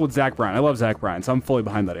Luke Fickell with Zach Bryan. I love Zach Bryan, so I'm fully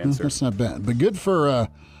behind that answer. That's not bad. But good for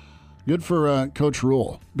Coach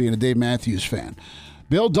Rule, being a Dave Matthews fan.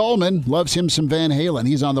 Bill Dolman loves him some Van Halen.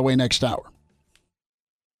 He's on the way next hour.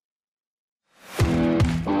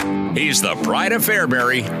 He's the pride of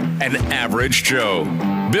Fairbury, an average Joe.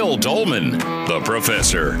 Bill Dolman, the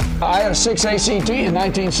professor. I had a 6 ACT in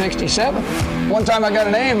 1967. One time I got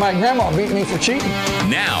an A and my grandma beat me for cheating.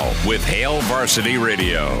 Now with Hail Varsity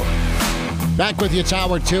Radio. Back with you,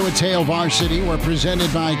 Tower 2. It's Hail Varsity. We're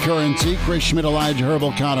presented by Currency. Chris Schmidt, Elijah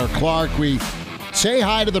Herbal, Connor Clark. We say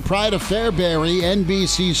hi to the pride of Fairbury,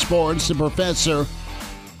 NBC Sports, the professor,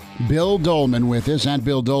 Bill Dolman, with us, at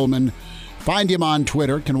Bill Dolman. Find him on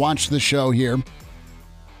Twitter. Can watch the show here.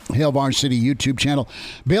 Hail Varsity YouTube channel.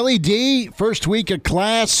 Billy D, first week of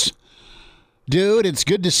class. Dude, it's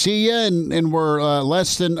good to see you, and we're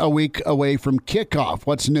less than a week away from kickoff.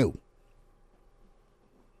 What's new?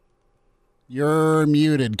 You're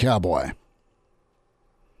muted, Cowboy.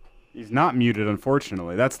 He's not muted,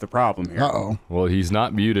 unfortunately. That's the problem here. Uh-oh. Well, he's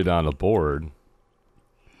not muted on a board.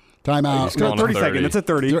 Time out. He's going 30 on 30. seconds. It's a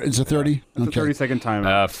 30. It's a 30? It's a 30-second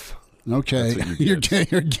timeout. F. Okay. That's what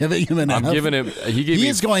You're giving him an I'm F? giving him. He gave He me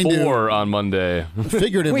is going to- 4 on Monday.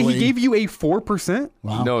 Figuratively. Wait, he gave you a 4%?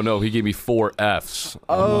 Wow. No, he gave me 4 Fs.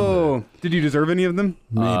 Oh. Did you deserve any of them?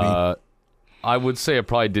 Maybe. I would say I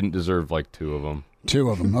probably didn't deserve like 2 of them. 2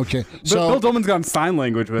 of them. Okay. Bill So Dolman's gone sign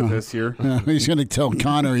language with this here. he's going to tell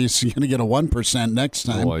Connor he's going to get a 1% next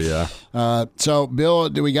time. Oh, yeah. So, Bill,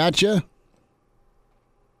 do we got you?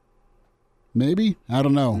 Maybe? I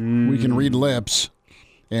don't know. We can read lips,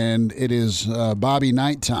 and it is Bobby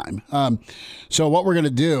night time. So what we're going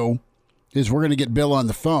to do is we're going to get Bill on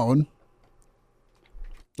the phone,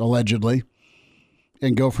 allegedly,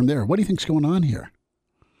 and go from there. What do you think's going on here?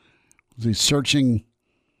 Is he searching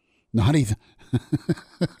naughty?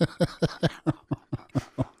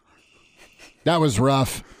 That was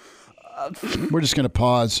rough. We're just going to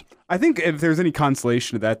pause. I think if there's any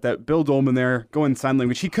consolation to that Bill Dolman there going sign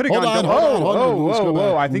language, he could have Hold gone. on, hold on. Let's go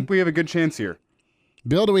Whoa! back. I think we have a good chance here.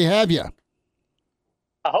 Bill, do we have you?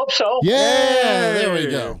 I hope so. Yeah, there we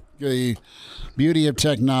go. The beauty of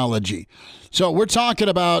technology. So we're talking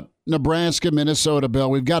about Nebraska, Minnesota,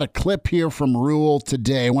 Bill. We've got a clip here from Rule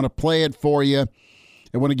today. I want to play it for you.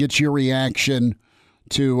 I want to get your reaction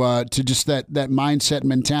to just that mindset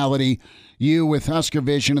mentality. You with Husker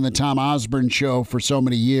Vision and the Tom Osborne Show for so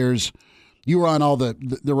many years, you were on all the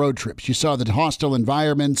road trips. You saw the hostile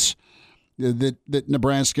environments that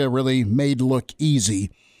Nebraska really made look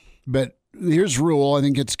easy. But here's Rule. I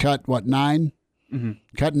think it's cut, 9? Mm-hmm.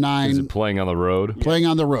 Cut 9. Is it playing on the road? Playing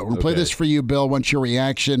on the road. We'll play this for you, Bill, once your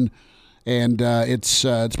reaction. And it's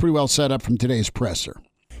pretty well set up from today's presser.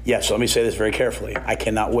 Yeah, so let me say this very carefully. I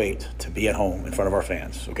cannot wait to be at home in front of our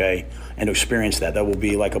fans, okay, and to experience that. That will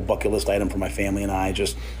be like a bucket list item for my family and I.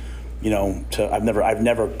 Just, I've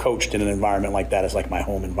never coached in an environment like that as like my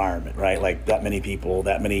home environment, right? Like that many people,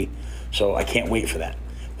 so I can't wait for that.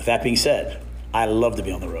 With that being said, I love to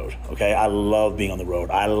be on the road, okay? I love being on the road.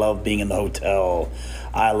 I love being in the hotel.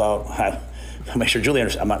 I make sure Julie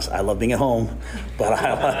understands. I love being at home, but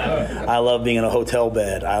I love being in a hotel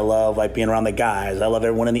bed. I love being around the guys. I love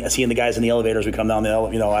everyone seeing the guys in the elevators. We come down the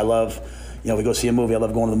elevator. I love, we go see a movie. I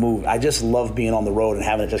love going to the movie. I just love being on the road and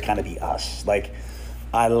having it just kind of be us.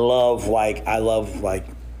 I love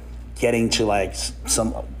getting to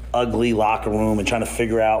some ugly locker room and trying to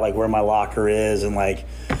figure out where my locker is and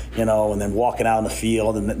and then walking out in the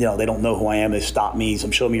field and they don't know who I am. They stop me.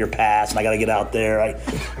 So show me your pass and I got to get out there. I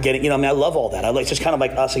love all that. It's just kind of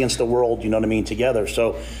like us against the world, together.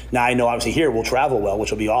 So now I know obviously here we'll travel well,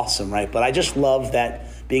 which will be awesome, right? But I just love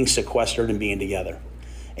that being sequestered and being together.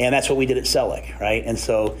 And that's what we did at Selleck, right? And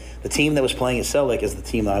so the team that was playing at Selleck is the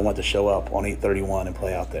team that I want to show up on 8/31 and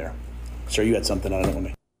play out there. Sir, you had something on it with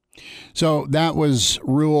me. So that was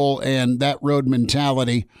Rule and that road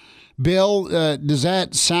mentality. Bill, does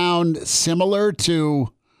that sound similar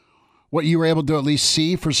to what you were able to at least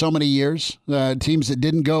see for so many years? Teams that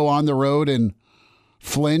didn't go on the road and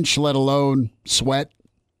flinch, let alone sweat?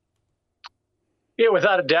 Yeah,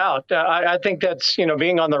 without a doubt. I think that's,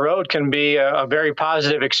 being on the road can be a very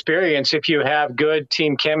positive experience if you have good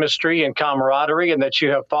team chemistry and camaraderie and that you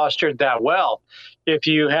have fostered that well. If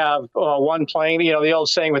you have one plane, the old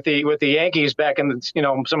saying with the Yankees back in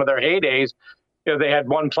some of their heydays, they had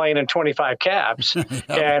one plane and 25 cabs.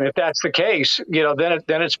 And if that's the case,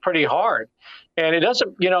 then it's pretty hard. And it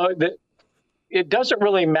doesn't, it doesn't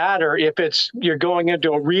really matter if you're going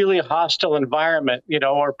into a really hostile environment,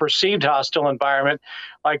 or perceived hostile environment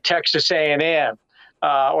like Texas A&M.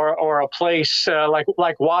 Or a place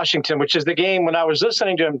like Washington, which is the game when I was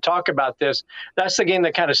listening to him talk about this, that's the game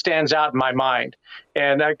that kind of stands out in my mind.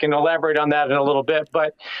 And I can elaborate on that in a little bit.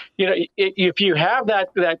 But, if you have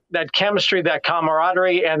that chemistry, that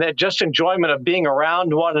camaraderie, and that just enjoyment of being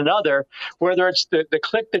around one another, whether it's the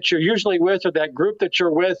clique that you're usually with or that group that you're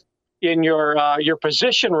with in your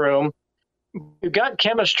position room, you've got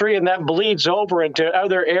chemistry and that bleeds over into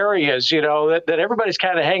other areas, that everybody's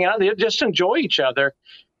kind of hanging out. They just enjoy each other.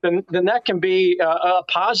 Then that can be a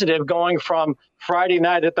positive going from Friday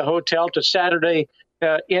night at the hotel to Saturday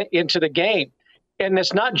into the game. And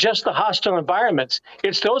it's not just the hostile environments.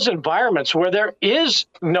 It's those environments where there is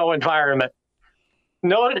no environment.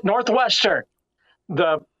 No, Northwestern,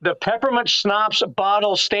 the Peppermint Schnapps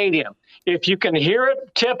Bottle Stadium. If you can hear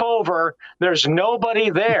it tip over, there's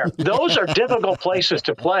nobody there. Those are difficult places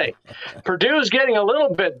to play. Purdue's getting a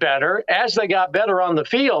little bit better as they got better on the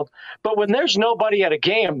field. But when there's nobody at a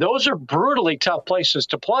game, those are brutally tough places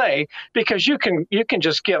to play because you can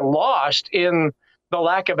just get lost in the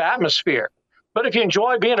lack of atmosphere. But if you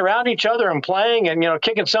enjoy being around each other and playing and,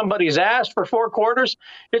 kicking somebody's ass for 4 quarters,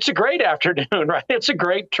 it's a great afternoon, right? It's a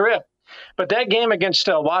great trip. But that game against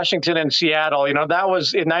Washington and Seattle, that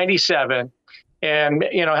was in '97. And,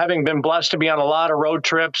 having been blessed to be on a lot of road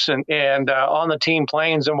trips and on the team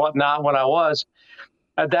planes and whatnot when I was,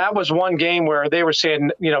 that was one game where they were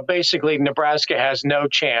saying, basically Nebraska has no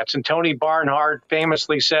chance. And Tony Barnhart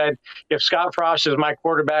famously said, if Scott Frost is my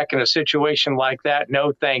quarterback in a situation like that,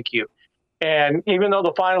 no, thank you. And even though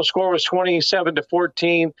the final score was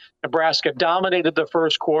 27-14, Nebraska dominated the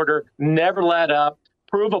first quarter, never let up.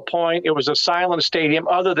 Prove a point. It was a silent stadium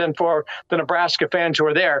other than for the Nebraska fans who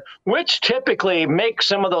were there, which typically makes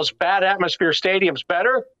some of those bad atmosphere stadiums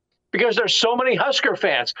better because there's so many Husker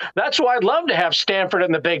fans. That's why I'd love to have Stanford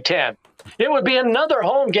in the Big Ten. It would be another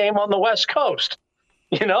home game on the West Coast.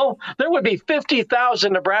 There would be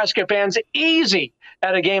 50,000 Nebraska fans easy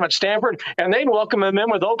at a game at Stanford, and they'd welcome them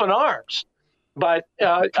in with open arms. But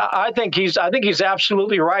I think he's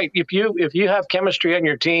absolutely right. If you have chemistry on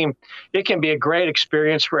your team, it can be a great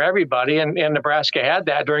experience for everybody. And Nebraska had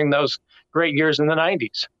that during those great years in the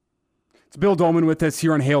 90s. It's Bill Dolman with us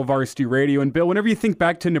here on Hail Varsity Radio. And Bill, whenever you think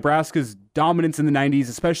back to Nebraska's dominance in the 90s,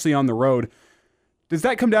 especially on the road, does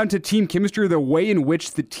that come down to team chemistry or the way in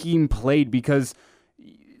which the team played? Because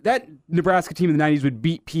that Nebraska team in the 90s would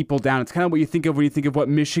beat people down. It's kind of what you think of when you think of what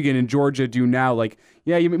Michigan and Georgia do now. Like,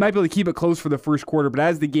 yeah, you might be able to keep it close for the first quarter, but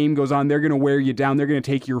as the game goes on, they're going to wear you down. They're going to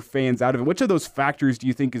take your fans out of it. Which of those factors do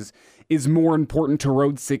you think is more important to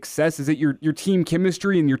road success? Is it your team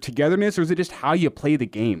chemistry and your togetherness, or is it just how you play the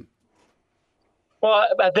game? Well,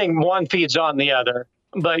 I think one feeds on the other,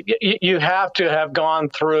 but you have to have gone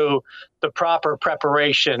through the proper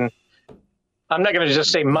preparation. I'm not going to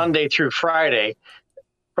just say Monday through Friday,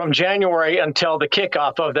 from January until the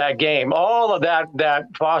kickoff of that game. All of that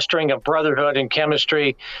fostering of brotherhood and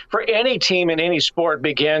chemistry for any team in any sport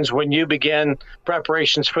begins when you begin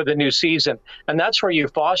preparations for the new season. And that's where you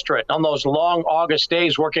foster it on those long August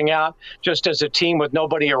days, working out just as a team with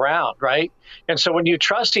nobody around, right? And so when you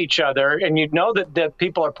trust each other and you know that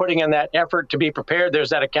people are putting in that effort to be prepared, there's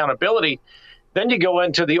that accountability, then you go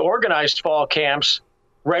into the organized fall camps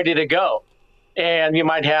ready to go. And you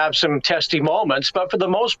might have some testy moments, but for the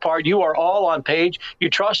most part, you are all on page. You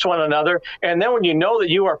trust one another. And then when you know that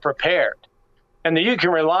you are prepared and that you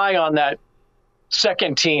can rely on that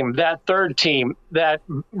second team, that third team, that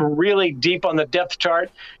really deep on the depth chart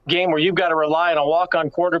game where you've got to rely on a walk-on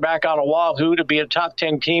quarterback on a wahoo to be a top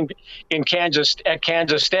 10 team in Kansas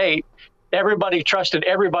State, everybody trusted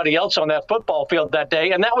everybody else on that football field that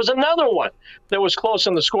day. And that was another one that was close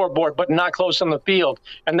on the scoreboard, but not close on the field.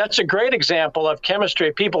 And that's a great example of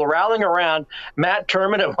chemistry, people rallying around Matt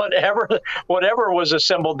Turman and whatever was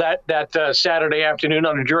assembled that Saturday afternoon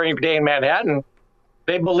on a dreary day in Manhattan.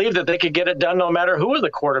 They believed that they could get it done no matter who the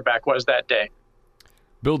quarterback was that day.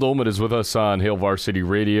 Bill Dolman is with us on Hail Varsity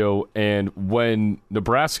Radio. And when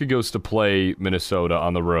Nebraska goes to play Minnesota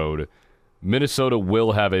on the road, Minnesota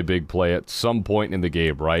will have a big play at some point in the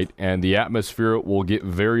game, right? And the atmosphere will get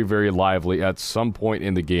very, very lively at some point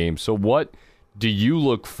in the game. So what do you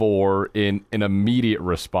look for in an immediate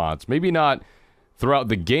response? Maybe not throughout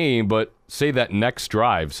the game, but say that next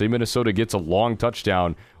drive. Say Minnesota gets a long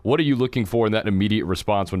touchdown. What are you looking for in that immediate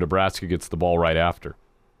response when Nebraska gets the ball right after?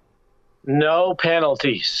 No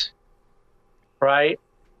penalties, right?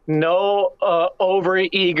 No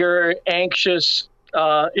over-eager, anxious,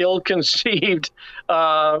 ill-conceived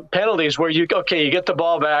penalties where you get the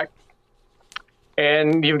ball back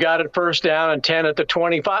and you've got it first down and 10 at the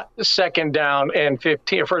 25, second down and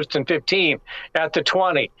 15, first and 15 at the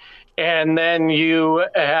 20. And then you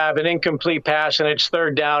have an incomplete pass and it's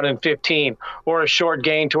third down and 15, or a short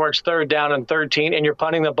gain towards third down and 13, and you're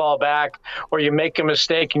punting the ball back, or you make a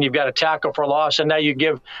mistake and you've got a tackle for loss, and now you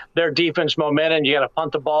give their defense momentum. You got to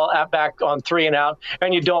punt the ball back on 3 and out,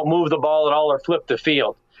 and you don't move the ball at all or flip the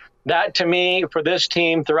field. That, to me, for this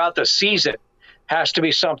team throughout the season, has to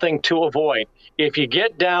be something to avoid. If you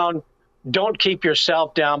get down, don't keep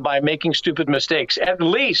yourself down by making stupid mistakes. At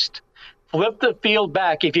least flip the field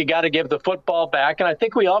back if you got to give the football back. And I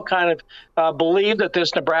think we all kind of believe that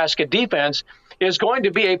this Nebraska defense is going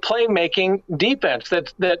to be a playmaking defense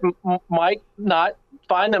that might not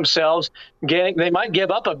find themselves they might give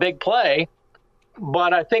up a big play,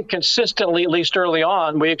 but I think consistently, at least early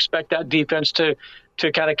on, we expect that defense to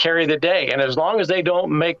kind of carry the day. And as long as they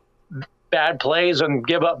don't make bad plays and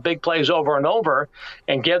give up big plays over and over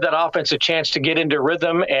and give that offense a chance to get into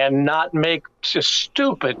rhythm and not make just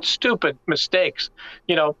stupid mistakes.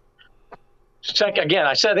 You know, again,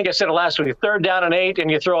 I think I said it last week, third down and 8 and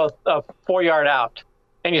you throw a 4-yard out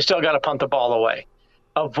and you still got to punt the ball away.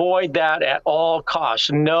 Avoid that at all costs.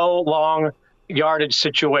 No long yardage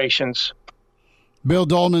situations. Bill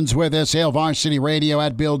Dolman's with us, Hail Varsity Radio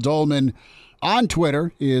at Bill Dolman on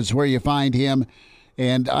Twitter is where you find him.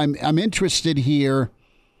 And I'm interested here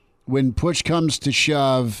when push comes to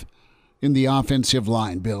shove in the offensive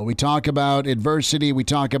line, Bill. We talk about adversity. We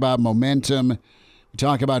talk about momentum. We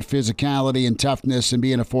talk about physicality and toughness and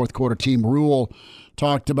being a fourth-quarter team. Rule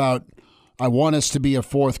talked about, I want us to be a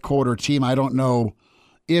fourth-quarter team. I don't know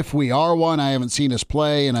if we are one. I haven't seen us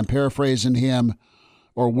play, and I'm paraphrasing him,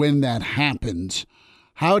 or when that happens.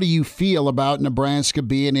 How do you feel about Nebraska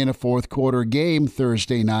being in a fourth-quarter game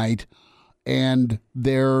Thursday night and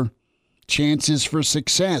their chances for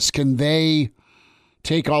success? Can they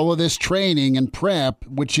take all of this training and prep,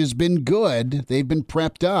 which has been good? They've been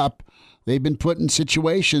prepped up. They've been put in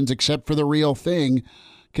situations, except for the real thing.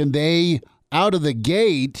 Can they, out of the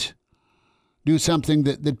gate, do something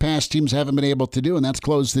that past teams haven't been able to do, and that's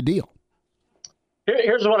close the deal?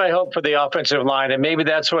 Here's what I hope for the offensive line, and maybe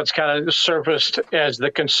that's what's kind of surfaced as the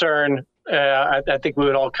concern. I think we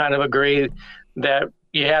would all kind of agree that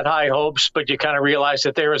you had high hopes, but you kind of realized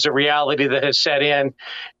that there is a reality that has set in,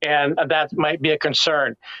 and that might be a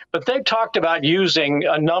concern. But they talked about using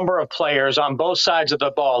a number of players on both sides of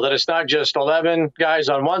the ball, that it's not just 11 guys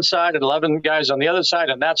on one side and 11 guys on the other side,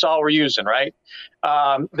 and that's all we're using, right?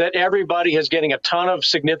 That everybody is getting a ton of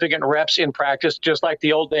significant reps in practice, just like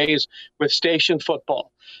the old days with station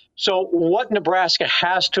football. So what Nebraska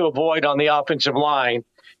has to avoid on the offensive line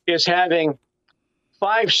is having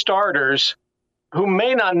 5 starters who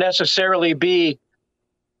may not necessarily be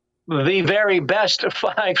the very best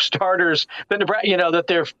 5 starters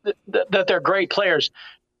that they're great players,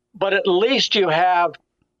 but at least you have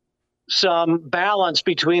some balance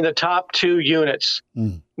between the top 2 units.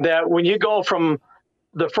 That when you go from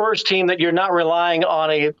the first team, that you're not relying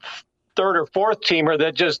on a third or fourth teamer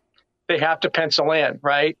that just they have to pencil in,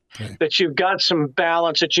 right? Okay. That you've got some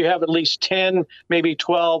balance, that you have at least 10, maybe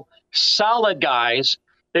 12 solid guys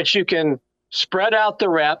that you can spread out the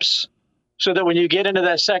reps, so that when you get into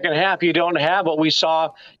that second half, you don't have what we saw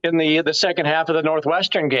in the second half of the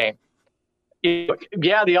Northwestern game.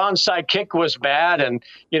 Yeah, the onside kick was bad, and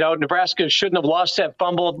Nebraska shouldn't have lost that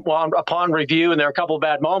fumble upon review, and there are a couple of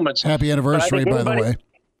bad moments. Happy anniversary, by the way.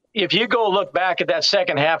 If you go look back at that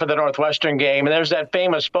second half of the Northwestern game, and there's that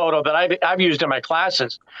famous photo that I've used in my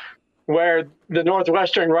classes, where the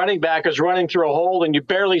Northwestern running back is running through a hole, and you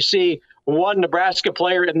barely see one Nebraska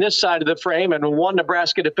player in this side of the frame and one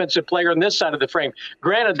Nebraska defensive player on this side of the frame.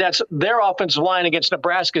 Granted, that's their offensive line against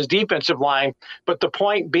Nebraska's defensive line, but the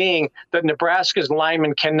point being that Nebraska's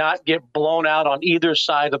linemen cannot get blown out on either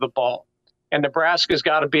side of the ball. And Nebraska's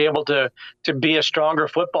got to be able to be a stronger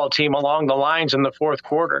football team along the lines in the fourth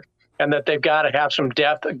quarter, and that they've got to have some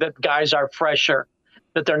depth, that guys are fresher,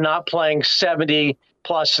 that they're not playing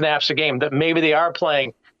 70-plus snaps a game, that maybe they are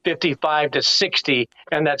playing 55 to 60,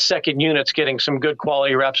 and that second unit's getting some good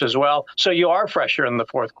quality reps as well. So you are fresher in the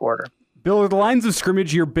fourth quarter. Bill, are the lines of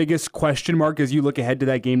scrimmage your biggest question mark as you look ahead to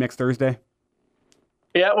that game next Thursday?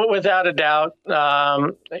 Yeah, without a doubt.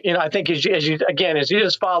 I think as you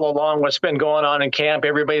just follow along what's been going on in camp,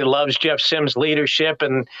 everybody loves Jeff Sims' leadership.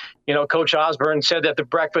 And, Coach Osborne said at the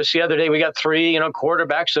breakfast the other day, we got 3,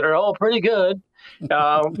 quarterbacks that are all pretty good.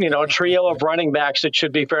 A trio of running backs that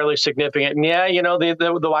should be fairly significant. And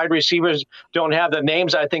the wide receivers don't have the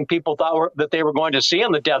names I think people thought that they were going to see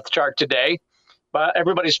on the depth chart today. But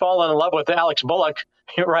everybody's fallen in love with Alex Bullock,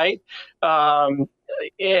 right?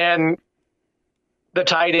 And the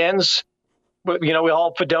tight ends, we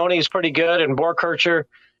all Fedoni is pretty good, and Borkircher,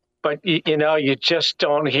 but you just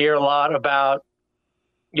don't hear a lot about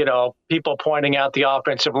people pointing out the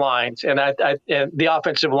offensive lines, and the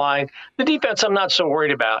offensive line. The defense, I'm not so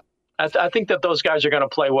worried about. I think that those guys are going to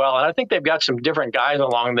play well, and I think they've got some different guys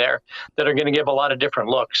along there that are going to give a lot of different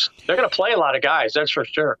looks. They're going to play a lot of guys, that's for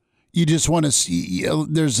sure. You just want to see.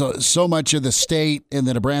 There's so much of the state and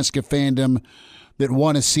the Nebraska fandom that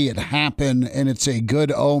want to see it happen, and it's a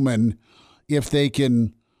good omen if they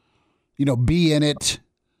can, be in it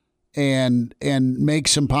and make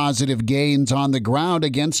some positive gains on the ground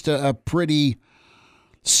against a pretty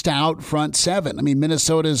stout front seven. I mean,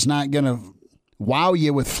 Minnesota's not going to wow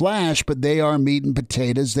you with flash, but they are meat and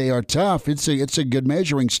potatoes. They are tough. It's a good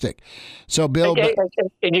measuring stick. So, Bill,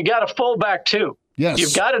 and you got a fullback too. Yes,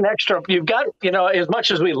 you've got an extra. You've got as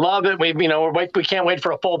much as we love it, we can't wait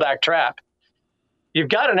for a fullback trap. You've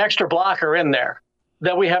got an extra blocker in there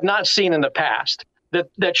that we have not seen in the past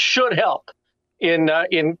that should help in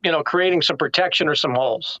creating some protection or some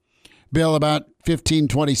holes. Bill, about 15,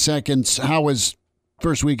 20 seconds. How was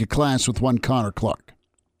first week of class with one Connor Clark?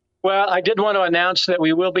 Well, I did want to announce that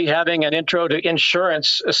we will be having an intro to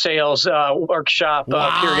insurance sales workshop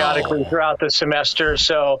periodically throughout the semester.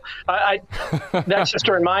 So that's just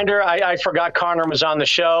a reminder. I forgot Connor was on the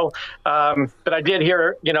show, but I did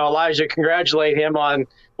hear Elijah congratulate him on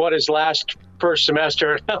what his first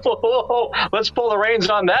semester. Let's pull the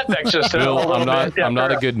reins on that next semester. Bill, I'm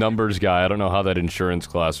not a good numbers guy. I don't know how that insurance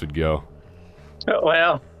class would go.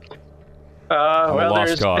 Well,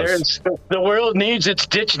 there's the world needs its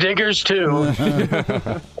ditch diggers too.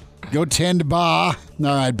 Go tend bar. All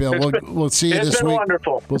right, Bill. We'll see you this week.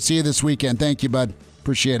 Wonderful. We'll see you this weekend. Thank you, bud.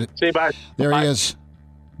 Appreciate it. See you, bye. There he is.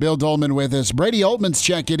 Bill Dolman with us. Brady Oltman's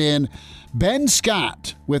checking in. Ben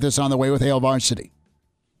Scott with us on the way with Hail Varsity.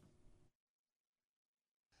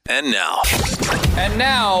 And now,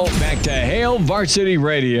 back to Hail Varsity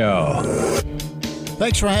Radio.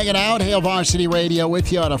 Thanks for hanging out. Hail Varsity Radio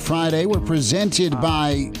with you on a Friday. We're presented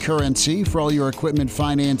by Currency. For all your equipment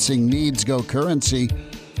financing needs, go Currency.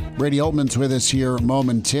 Brady Oltman's with us here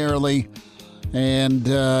momentarily. And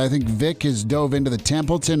I think Vic has dove into the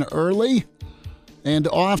Templeton early and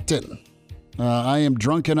often. I am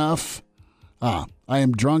drunk on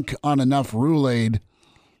enough Roule-Aid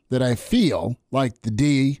that I feel like the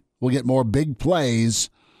D will get more big plays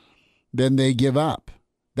than they give up.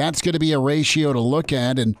 That's going to be a ratio to look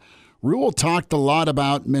at. And Rule talked a lot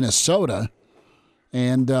about Minnesota.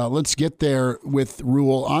 And let's get there with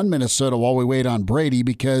Rule on Minnesota while we wait on Brady,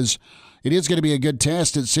 because it is going to be a good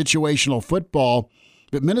test at situational football.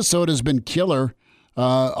 But Minnesota's been killer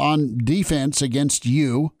on defense against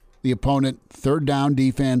you, the opponent. Third down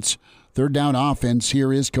defense, third down offense.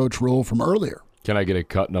 Here is Coach Rule from earlier. Can I get a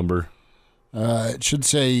cut number? It should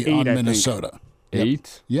say 8, on I Minnesota. Yep.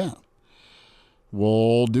 8? Yeah.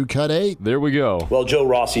 We'll do cut 8. There we go. Well, Joe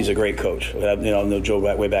Rossi's a great coach. I know Joe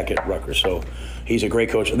way back at Rutgers, so he's a great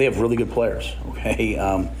coach. They have really good players, okay?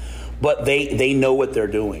 But they know what they're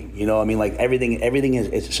doing. Like everything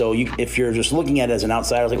is so if you're just looking at it as an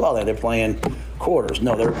outsider, it's like, well, they're playing quarters.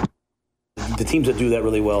 No, they're the teams that do that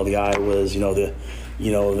really well, the Iowas,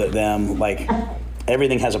 them, like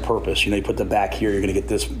everything has a purpose. You put the back here, you're going to get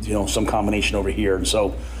this, some combination over here. And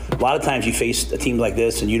so a lot of times you face a team like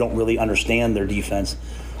this and you don't really understand their defense.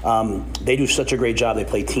 They do such a great job. They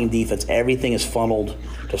play team defense. Everything is funneled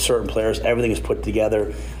to certain players. Everything is put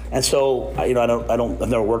together. And so, I've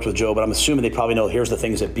never worked with Joe, but I'm assuming they probably know here's the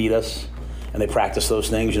things that beat us, and they practice those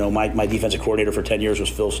things. My defensive coordinator for 10 years was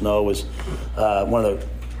Phil Snow, was one of the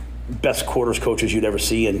best quarters coaches you'd ever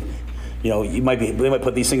see, and they might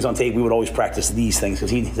put these things on tape. We would always practice these things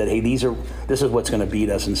because he said, hey, this is what's going to beat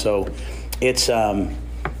us. And so it's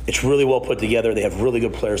really well put together. They have really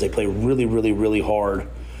good players. They play really, really, really hard.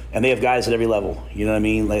 And they have guys at every level. You know what I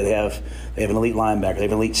mean? Like they have an elite linebacker. They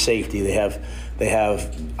have an elite safety. They have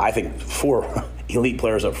I think 4 elite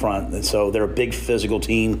players up front. And so they're a big physical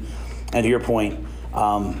team. And to your point,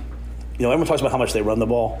 everyone talks about how much they run the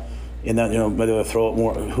ball, and then maybe they'll throw it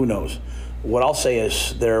more. Who knows? What I'll say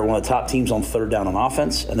is they're one of the top teams on third down on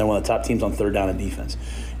offense, and they're one of the top teams on third down in defense.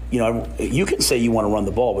 You can say you want to run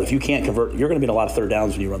the ball, but if you can't convert, you're going to be in a lot of third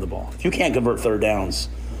downs when you run the ball. If you can't convert third downs,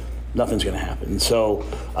 nothing's going to happen. So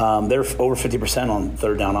they're over 50% on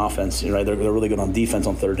third down offense. Right? They're really good on defense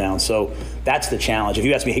on third down. So that's the challenge. If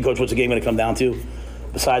you ask me, hey, Coach, what's the game going to come down to?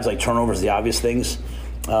 Besides like turnovers, the obvious things,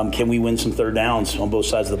 can we win some third downs on both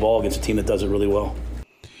sides of the ball against a team that does it really well?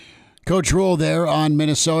 Coach Rule there on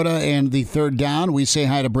Minnesota and the third down. We say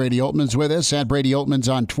hi to Brady Oltmans with us, at Brady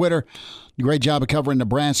Oltmans on Twitter. Great job of covering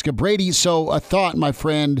Nebraska. Brady, so a thought, my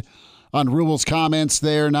friend, on Rule's comments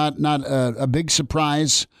there, not a big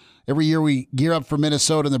surprise. Every year we gear up for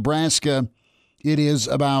Minnesota, Nebraska, it is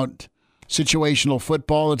about situational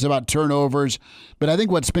football. It's about turnovers. But I think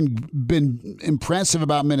what's been impressive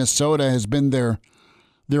about Minnesota has been their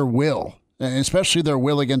will, and especially their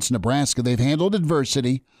will against Nebraska. They've handled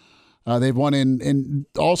adversity. They've won in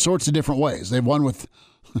all sorts of different ways. They've won with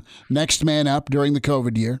next man up during the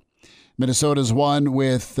COVID year. Minnesota's won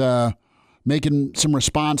with making some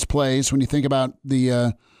response plays. When you think about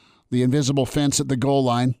the invisible fence at the goal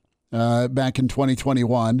line back in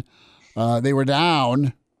 2021, they were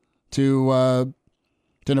down to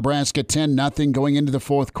Nebraska 10-0 going into the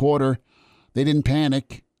fourth quarter. They didn't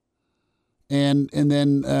panic, and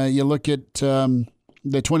then you look at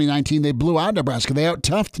the 2019, they blew out Nebraska. They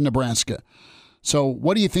out-toughed Nebraska. So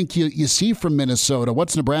what do you think you see from Minnesota?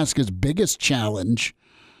 What's Nebraska's biggest challenge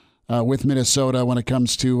with Minnesota when it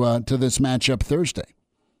comes to this matchup Thursday?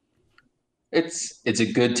 It's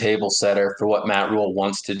a good table setter for what Matt Rule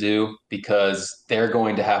wants to do, because they're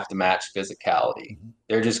going to have to match physicality.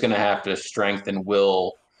 They're just going to have to strengthen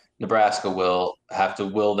will. Nebraska will have to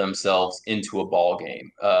will themselves into a ball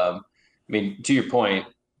game. To your point,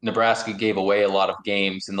 Nebraska gave away a lot of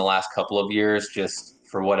games in the last couple of years just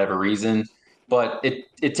for whatever reason, but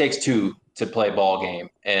it takes two to play ball game,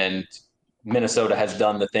 and Minnesota has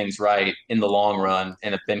done the things right in the long run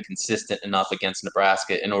and have been consistent enough against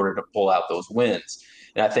Nebraska in order to pull out those wins.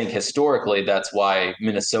 And I think historically that's why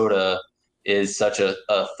Minnesota is such a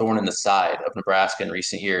thorn in the side of Nebraska in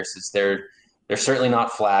recent years. Is they're certainly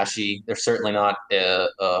not flashy, they're certainly not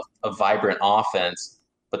a vibrant offense,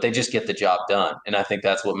 but they just get the job done. And I think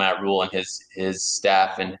that's what Matt Rule and his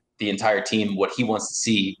staff and the entire team, what he wants to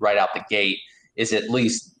see right out the gate is at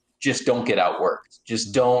least just don't get outworked.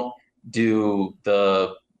 Just don't do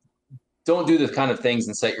the kind of things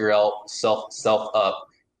and set yourself up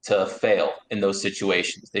to fail in those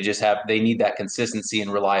situations. They need that consistency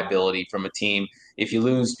and reliability from a team. If you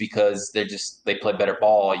lose because they play better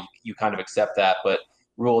ball, you kind of accept that, but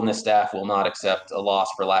Rule and the staff will not accept a loss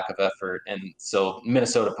for lack of effort. And so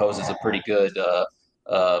Minnesota poses a pretty good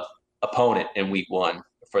opponent in week 1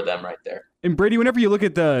 for them right there. And Brady, whenever you look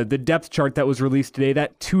at the depth chart that was released today,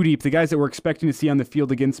 that two deep, the guys that we're expecting to see on the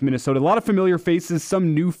field against Minnesota, a lot of familiar faces,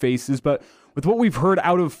 some new faces, but with what we've heard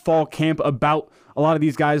out of fall camp about a lot of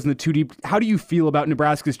these guys in the two deep, how do you feel about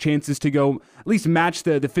Nebraska's chances to go at least match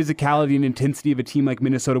the physicality and intensity of a team like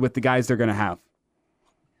Minnesota with the guys they're going to have?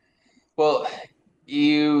 Well,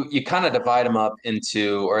 you kind of divide them up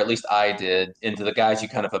into, or at least I did, into the guys you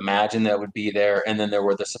kind of imagine that would be there, and then there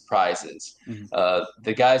were the surprises.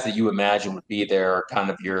 The guys that you imagine would be there are kind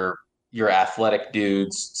of your athletic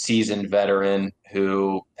dudes, seasoned veteran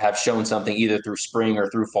who have shown something either through spring or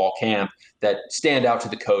through fall camp that stand out to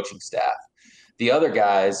the coaching staff. The other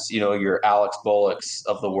guys, your Alex Bullocks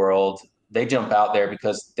of the world, they jump out there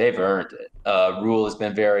because they've earned it. Rule has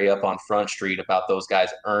been very up on Front Street about those guys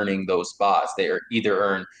earning those spots. They either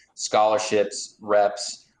earn scholarships,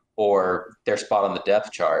 reps, or their spot on the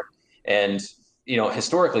depth chart. And,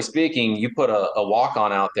 historically speaking, you put a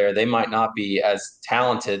walk-on out there, they might not be as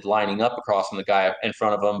talented lining up across from the guy in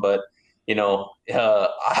front of them, but,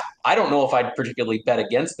 I don't know if I'd particularly bet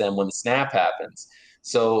against them when the snap happens.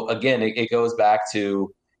 So, again, it goes back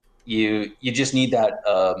to you just need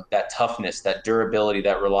that toughness, that durability,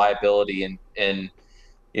 that reliability, and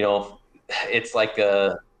it's like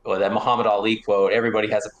that Muhammad Ali quote: "Everybody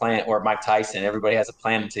has a plan," or Mike Tyson, "Everybody has a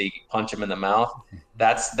plan until you punch him in the mouth."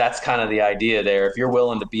 That's kind of the idea there. If you're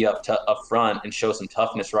willing to be up front and show some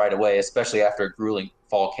toughness right away, especially after a grueling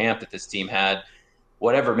fall camp that this team had,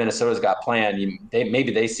 whatever Minnesota's got planned,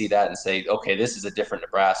 maybe they see that and say, "Okay, this is a different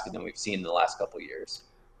Nebraska than we've seen in the last couple of years."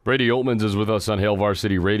 Brady Oltmans is with us on Hail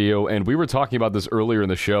Varsity Radio, and we were talking about this earlier in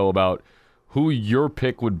the show about who your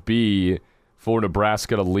pick would be for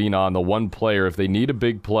Nebraska to lean on, the one player. If they need a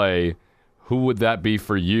big play, who would that be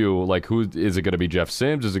for you? Like, who is it going to be? Jeff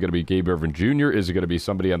Sims? Is it going to be Gabe Ervin Jr.? Is it going to be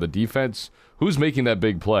somebody on the defense? Who's making that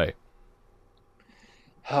big play?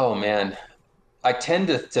 Oh, man. I tend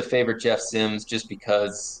to favor Jeff Sims just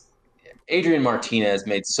because Adrian Martinez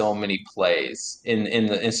made so many plays in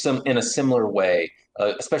a similar way.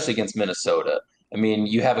 Especially against Minnesota. I mean,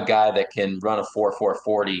 you have a guy that can run a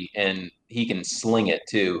 4.40 and he can sling it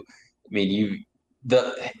too. I mean,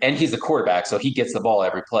 and he's the quarterback, so he gets the ball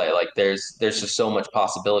every play. Like there's just so much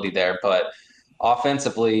possibility there. But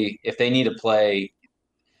offensively, if they need a play,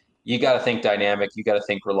 you got to think dynamic. You got to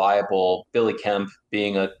think reliable. Billy Kemp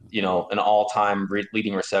being an all-time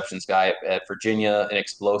leading receptions guy at Virginia, an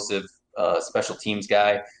explosive special teams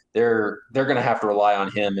guy. They're going to have to rely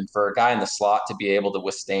on him. And for a guy in the slot to be able to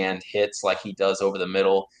withstand hits like he does over the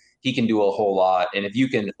middle, he can do a whole lot. And if you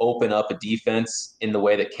can open up a defense in the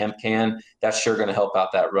way that Kemp can, that's sure going to help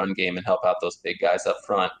out that run game and help out those big guys up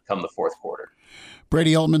front come the fourth quarter.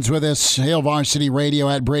 Brady Oltmans with us, Hail Varsity Radio,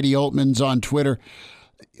 at Brady Oltmans on Twitter.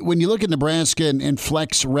 When you look at Nebraska and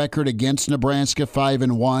Fleck's record against Nebraska,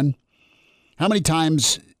 5-1, how many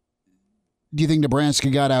times do you think Nebraska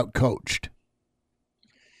got out-coached?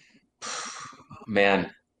 Man,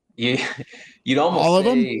 you'd almost all of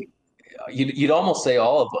say, them? You'd almost say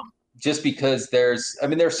all of them, just because there's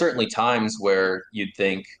certainly times where you'd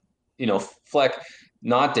think, Fleck,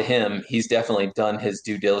 nod to him, he's definitely done his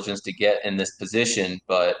due diligence to get in this position.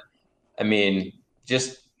 But I mean,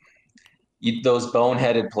 just those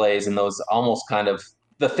boneheaded plays and those almost kind of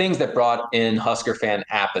the things that brought in Husker fan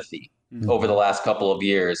apathy over the last couple of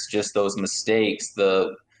years, just those mistakes,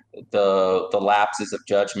 the lapses of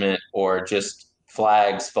judgment, or just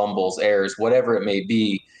flags, fumbles, errors, whatever it may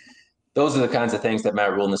be. Those are the kinds of things that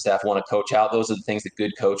Matt Rule and the staff want to coach out. Those are the things that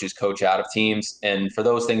good coaches coach out of teams. And for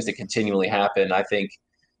those things to continually happen, I think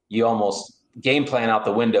you almost game plan out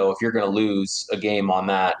the window. If you're going to lose a game on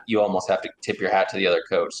that, you almost have to tip your hat to the other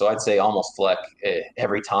coach. So I'd say almost Fleck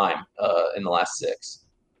every time in the last 6.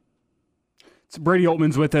 It's Brady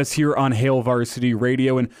Oltmans with us here on Hail Varsity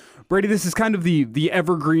Radio. And Brady, this is kind of the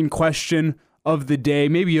evergreen question of the day,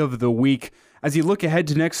 maybe of the week. As you look ahead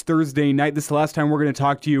to next Thursday night, this is the last time we're going to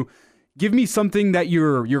talk to you. Give me something that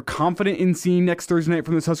you're confident in seeing next Thursday night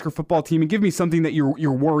from this Husker football team, and give me something that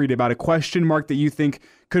you're worried about, a question mark that you think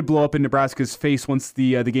could blow up in Nebraska's face once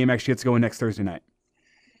the game actually gets going next Thursday night.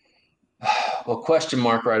 Well, question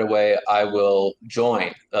mark right away. I will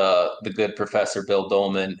join the good Professor Bill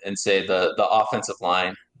Dolman and say the offensive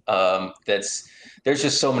line. There's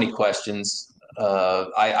just so many questions.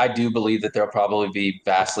 I do believe that they'll probably be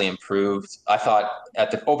vastly improved. I thought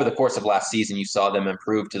over the course of last season, you saw them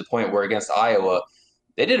improve to the point where against Iowa,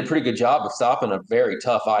 they did a pretty good job of stopping a very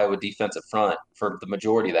tough Iowa defensive front for the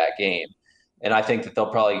majority of that game. And I think that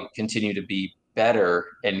they'll probably continue to be better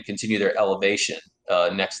and continue their elevation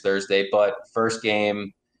next Thursday. But first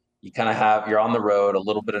game, you're on the road, a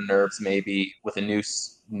little bit of nerves maybe with a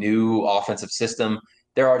new offensive system.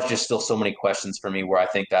 there are just still so many questions for me where I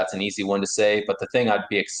think that's an easy one to say. But the thing I'd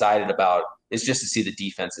be excited about is just to see the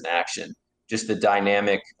defense in action, just the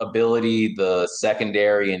dynamic ability, the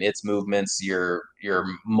secondary and its movements, your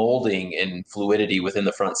molding and fluidity within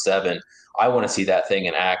the front seven. I want to see that thing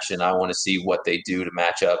in action. I want to see what they do to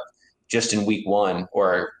match up just in week one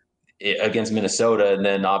or against Minnesota. And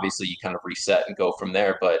then obviously you kind of reset and go from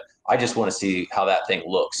there. But I just want to see how that thing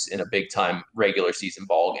looks in a big time regular season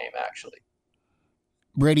ball game, actually.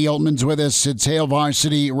 Brady Oltman's with us. It's Hail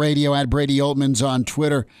Varsity Radio at Brady Oltman's on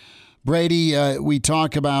Twitter. Brady, we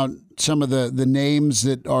talk about some of the names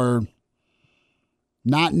that are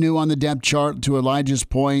not new on the depth chart, to Elijah's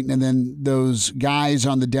point, and then those guys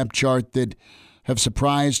on the depth chart that have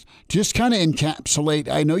surprised. Just kind of encapsulate,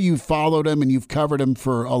 I know you've followed them and you've covered them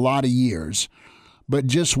for a lot of years, but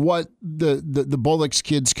just what the Bullocks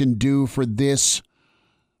kids can do for this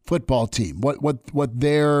football team. What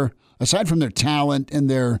their, aside from their talent and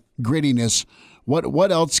their grittiness,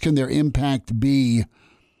 what else can their impact be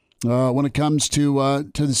when it comes to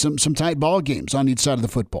some tight ball games on each side of the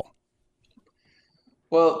football?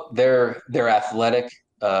 Well, they're athletic.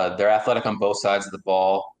 They're athletic on both sides of the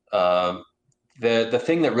ball. The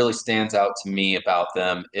thing that really stands out to me about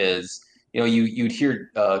them is, you'd hear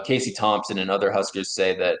Casey Thompson and other Huskers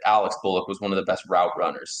say that Alex Bullock was one of the best route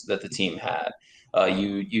runners that the team had.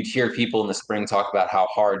 You'd hear people in the spring talk about how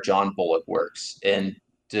hard John Bullock works and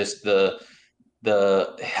just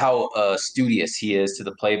how studious he is to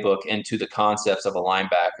the playbook and to the concepts of a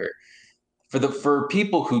linebacker. For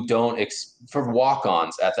people who for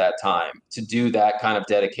walk-ons at that time, to do that kind of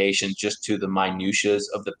dedication just to the minutiae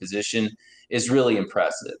of the position is really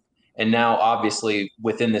impressive. And now, obviously,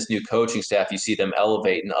 within this new coaching staff, you see them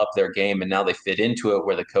elevate and up their game, and now they fit into it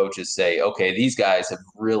where the coaches say, okay, these guys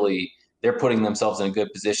they're putting themselves in a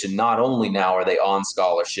good position. Not only now are they on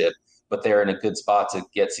scholarship, but they're in a good spot to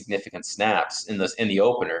get significant snaps in the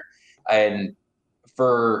opener. And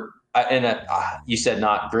you said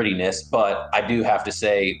not grittiness, but I do have to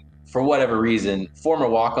say, for whatever reason, former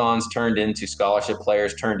walk-ons turned into scholarship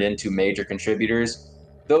players, turned into major contributors.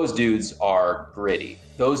 Those dudes are gritty.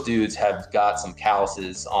 Those dudes have got some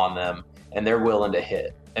calluses on them, and they're willing to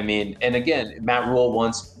hit. I mean, and again, Matt Rule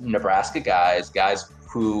wants Nebraska guys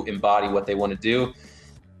who embody what they want to do.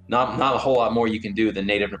 Not a whole lot more you can do than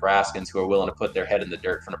native Nebraskans who are willing to put their head in the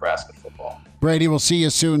dirt for Nebraska football. Brady, we'll see you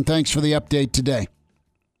soon. Thanks for the update today.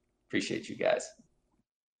 Appreciate you guys.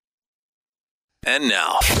 And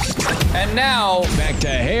now, back to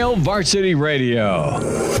Hail Varsity Radio.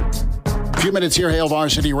 A few minutes here, Hail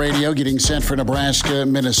Varsity Radio, getting set for Nebraska,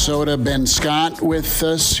 Minnesota. Ben Scott with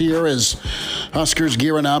us here as Huskers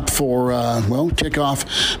gearing up for,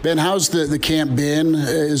 kickoff. Ben, how's the camp been?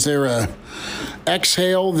 Is there a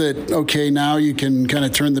exhale that, okay, now you can kind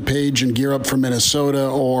of turn the page and gear up for Minnesota,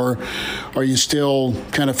 or are you still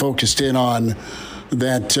kind of focused in on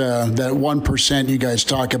that 1% you guys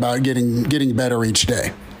talk about getting better each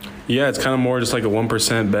day? Yeah, it's kind of more just like a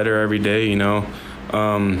 1% better every day,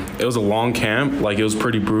 It was a long camp, it was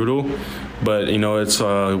pretty brutal, but it's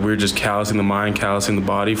we're just callousing the mind, callousing the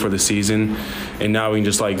body for the season, and now we can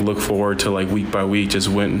just look forward to week by week, just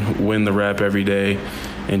win the rep every day,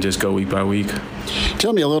 and just go week by week.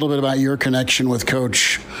 Tell me a little bit about your connection with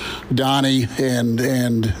Coach Donnie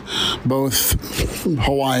and both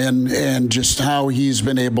Hawaiian, and just how he's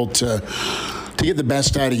been able to get the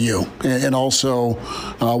best out of you, and also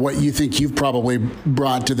what you think you've probably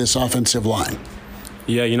brought to this offensive line.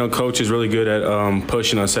 Yeah, Coach is really good at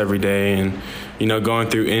pushing us every day, and going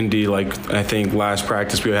through Indy, I think last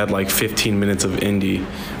practice we had 15 minutes of Indy,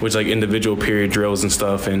 which individual period drills and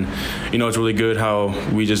stuff, and it's really good how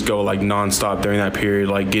we just go nonstop during that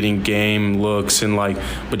period, getting game looks and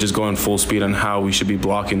but just going full speed on how we should be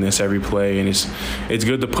blocking this every play, and it's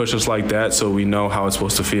good to push us like that so we know how it's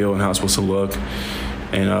supposed to feel and how it's supposed to look,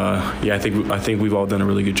 and I think we've all done a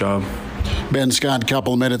really good job. Ben Scott, a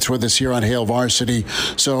couple of minutes with us here on Hail Varsity.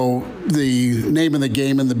 So the name of the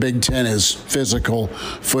game in the Big Ten is physical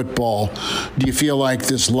football. Do you feel like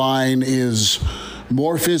this line is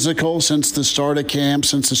more physical since the start of camp,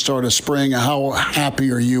 since the start of spring? How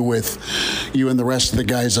happy are you with you and the rest of the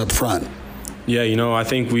guys up front? Yeah, I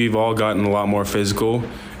think we've all gotten a lot more physical,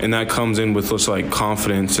 and that comes in with just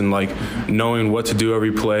confidence and knowing what to do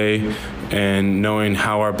every play, and knowing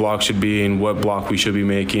how our block should be and what block we should be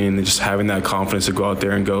making, and just having that confidence to go out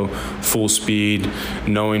there and go full speed,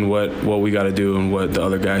 knowing what we got to do and what the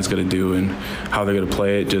other guys got to do and how they're going to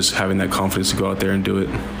play it, just having that confidence to go out there and do it.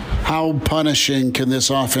 How punishing can this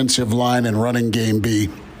offensive line and running game be?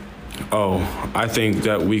 Oh, I think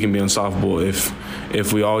that we can be unstoppable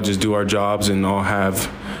if we all just do our jobs and all have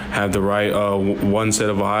have the right one set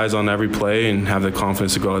of eyes on every play and have the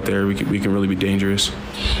confidence to go out there, we can really be dangerous.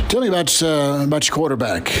 Tell me about your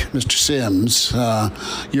quarterback, Mr. Sims,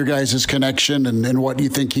 your guys' connection and what you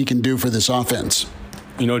think he can do for this offense.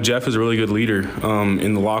 Jeff is a really good leader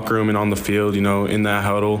in the locker room and on the field, in that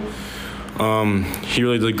huddle. He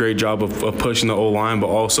really did a great job of pushing the O-line, but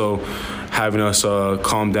also having us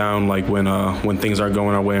calm down, like when things aren't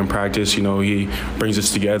going our way in practice. He brings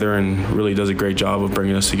us together and really does a great job of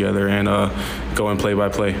bringing us together and going play by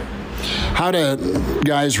play. How do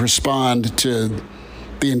guys respond to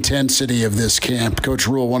the intensity of this camp? Coach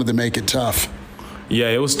Rule wanted to make it tough. Yeah,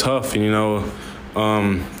 it was tough.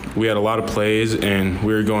 We had a lot of plays and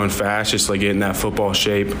we were going fast, just like getting that football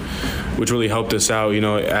shape, which really helped us out.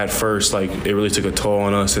 At first, like it really took a toll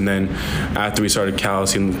on us, and then after we started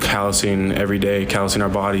callousing every day, callousing our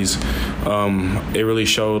bodies, it really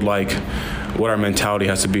showed like what our mentality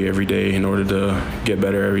has to be every day in order to get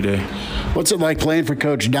better every day. What's it like playing for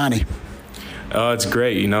Coach Donnie? It's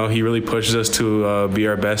great. He really pushes us to be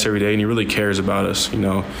our best every day, and he really cares about us.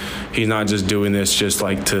 He's not just doing this just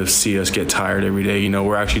like to see us get tired every day.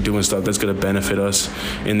 We're actually doing stuff that's going to benefit us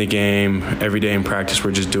in the game. Every day in practice,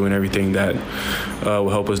 we're just doing everything that will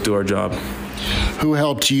help us do our job. Who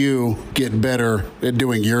helped you get better at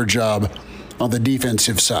doing your job on the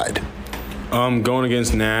defensive side? Going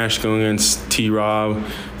against Nash, going against T-Rob,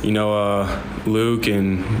 Luke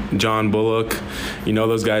and John Bullock,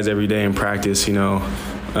 those guys every day in practice,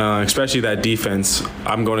 especially that defense.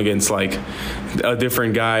 I'm going against like a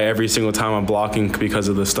different guy every single time I'm blocking because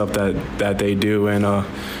of the stuff that they do. And,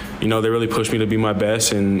 they really push me to be my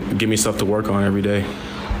best and give me stuff to work on every day.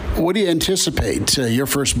 What do you anticipate your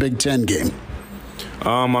first Big Ten game?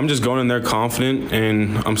 I'm just going in there confident,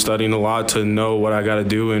 and I'm studying a lot to know what I got to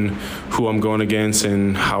do and who I'm going against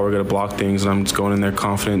and how we're going to block things. And I'm just going in there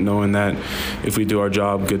confident, knowing that if we do our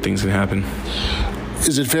job, good things can happen.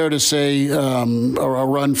 Is it fair to say a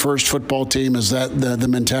run-first football team, is that the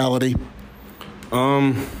mentality?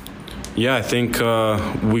 Yeah, I think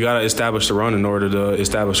we got to establish the run in order to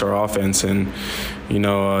establish our offense, and,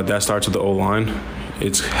 that starts with the O-line.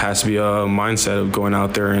 It has to be a mindset of going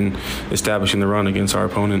out there and establishing the run against our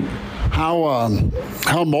opponent.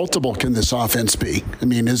 How multiple can this offense be? I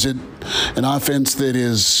mean, is it an offense that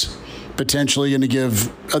is potentially going to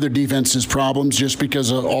give other defenses problems just because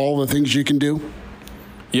of all the things you can do?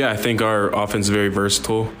 Yeah, I think our offense is very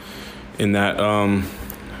versatile in that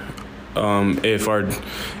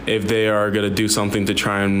if they are going to do something to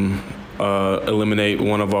try and eliminate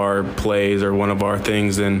one of our plays or one of our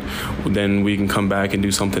things, then we can come back and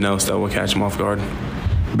do something else that will catch them off guard.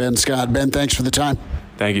 Ben Scott. Ben, thanks for the time.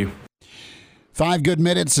 Thank you. 5 good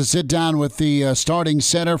minutes to sit down with the starting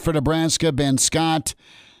center for Nebraska, Ben Scott,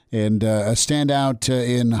 and a standout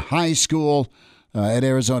in high school at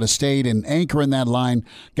Arizona State and anchoring that line.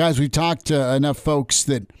 Guys, we've talked to enough folks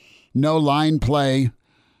that know line play,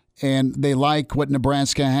 and they like what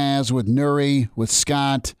Nebraska has with Nuri, with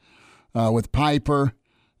Scott, with Piper,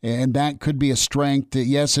 and that could be a strength.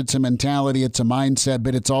 Yes, it's a mentality, it's a mindset,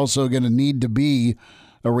 but it's also going to need to be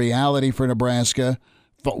a reality for Nebraska.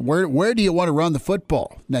 But where do you want to run the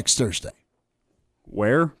football next Thursday?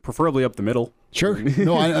 Where? Preferably up the middle. Sure.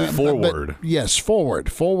 No, forward. Yes,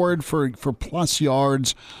 forward. Forward for plus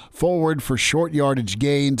yards, forward for short yardage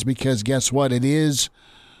gains, because guess what? It is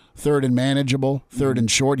third and manageable, third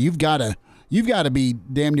and short. You've got to be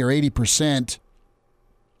damn near 80%.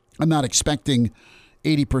 I'm not expecting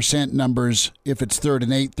 80% numbers if it's 3rd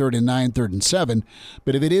and 8, 3rd and 9, 3rd and 7.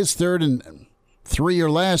 But if it is 3rd and 3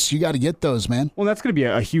 or less, you got to get those, man. Well, that's going to be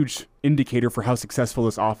a huge indicator for how successful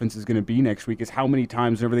this offense is going to be next week, is how many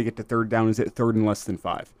times whenever they get to 3rd down is it 3rd and less than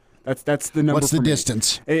 5. That's the number. What's the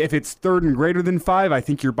distance? If it's 3rd and greater than 5, I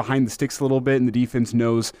think you're behind the sticks a little bit, and the defense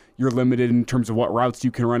knows you're limited in terms of what routes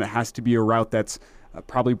you can run. It has to be a route that's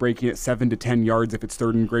probably breaking at 7 to 10 yards if it's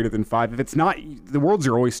 3rd and greater than 5. If it's not, the world's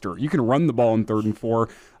your oyster. You can run the ball in 3rd and 4.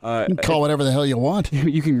 You can call whatever the hell you want.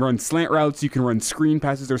 You can run slant routes. You can run screen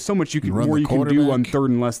passes. There's so much you can do on 3rd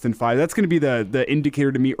and less than 5. That's going to be the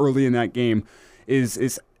indicator to me early in that game. Is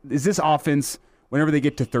this offense, whenever they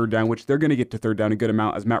get to 3rd down, which they're going to get to 3rd down a good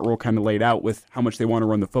amount, as Matt Rule kind of laid out with how much they want to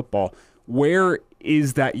run the football, where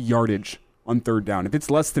is that yardage on 3rd down? If it's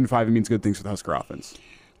less than 5, it means good things for the Husker offense.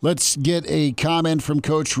 Let's get a comment from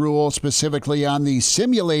Coach Rule specifically on the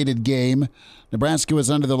simulated game. Nebraska was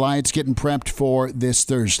under the lights getting prepped for this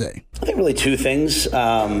Thursday. I think really 2 things.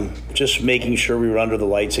 Just making sure we were under the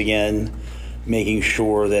lights again, making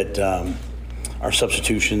sure that our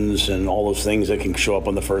substitutions and all those things that can show up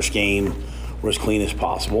on the first game were as clean as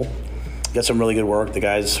possible. Got some really good work. The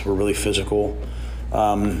guys were really physical.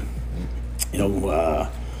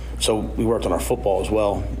 So we worked on our football as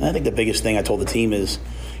well. And I think the biggest thing I told the team is,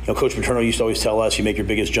 Coach Paterno used to always tell us, you make your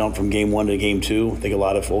biggest jump from game 1 to game 2. I think a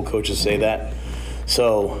lot of old coaches say that.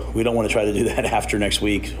 So we don't want to try to do that after next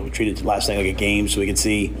week. We treat it the last thing like a game so we can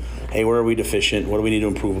see, hey, where are we deficient? What do we need to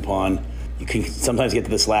improve upon? You can sometimes get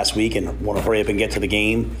to this last week and want to hurry up and get to the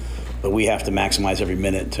game, but we have to maximize every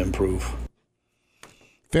minute to improve.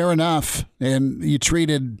 Fair enough. And you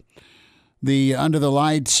treated the Under the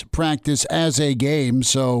Lights practice as a game.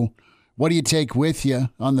 So what do you take with you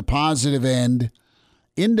on the positive end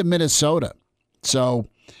into Minnesota? So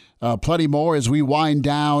plenty more as we wind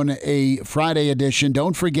down a Friday edition.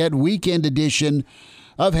 Don't forget, weekend edition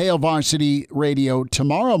of Hail Varsity Radio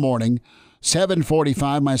tomorrow morning,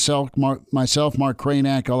 7:45. Myself, Mark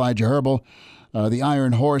Cranack, Elijah Herbal. The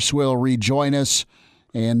Iron Horse will rejoin us.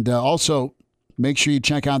 And also, make sure you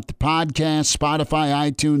check out the podcast,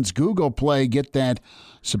 Spotify, iTunes, Google Play. Get that.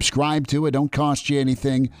 Subscribe to it. Don't cost you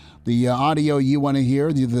anything. The audio you want to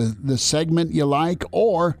hear, the segment you like,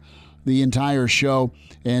 or the entire show.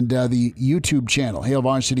 And the YouTube channel, Hail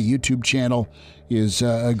Varsity YouTube channel, is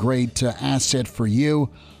a great asset for you.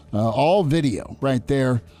 All video right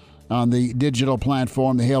there on the digital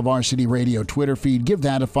platform, the Hail Varsity Radio Twitter feed. Give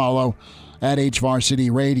that a follow at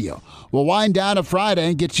HVarsity Radio. We'll wind down a Friday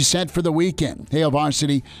and get you set for the weekend. Hail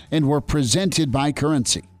Varsity, and we're presented by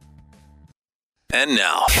Currency. And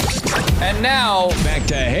now, back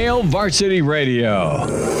to Hail Varsity Radio.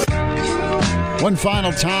 One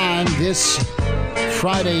final time, this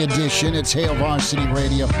Friday edition. It's Hail Varsity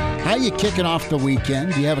Radio. How you kicking off the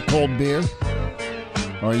weekend? Do you have a cold beer?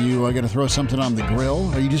 Are you going to throw something on the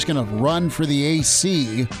grill? Are you just going to run for the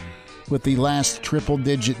AC with the last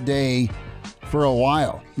triple-digit day for a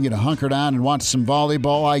while? You going to hunker down and watch some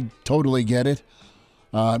volleyball? I totally get it.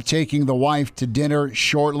 Taking the wife to dinner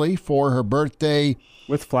shortly for her birthday.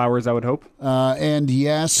 With flowers, I would hope. And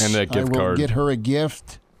yes, and that gift I will card. Get her a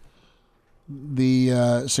gift.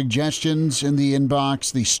 The suggestions in the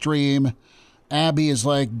inbox, the stream. Abby is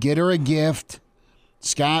like, get her a gift.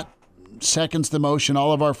 Scott seconds the motion.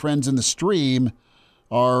 All of our friends in the stream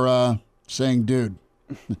are saying, dude,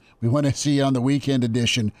 we want to see you on the weekend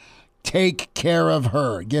edition. Take care of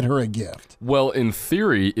her. Get her a gift. Well, in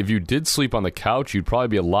theory, if you did sleep on the couch, you'd probably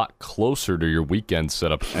be a lot closer to your weekend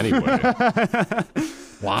setup anyway.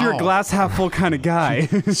 Wow. You're a glass half full kind of guy.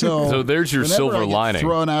 So there's your silver I get lining.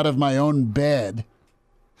 Thrown out of my own bed.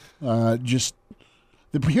 Okay,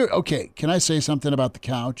 can I say something about the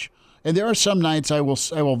couch? And there are some nights I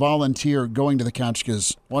will volunteer going to the couch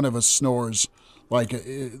because one of us snores like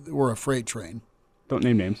we're a freight train. Don't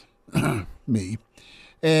name names. Me.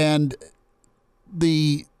 And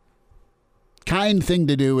the kind thing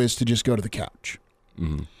to do is to just go to the couch.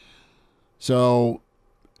 Mm-hmm. So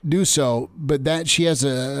do so, but that she has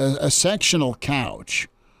a sectional couch,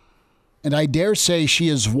 and I dare say she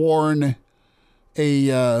has worn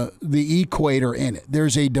the equator in it.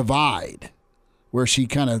 There's a divide where she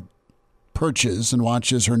kind of perches and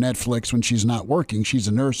watches her Netflix when she's not working. She's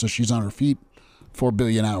a nurse, so she's on her feet 4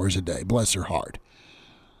 billion hours a day. Bless her heart.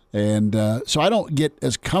 And so I don't get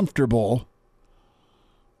as comfortable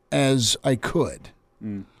as I could.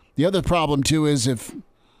 Mm. The other problem, too, is if,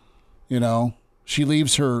 she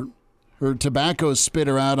leaves her tobacco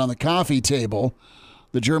spitter out on the coffee table,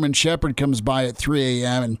 the German Shepherd comes by at 3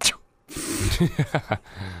 a.m. and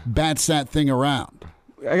bats that thing around.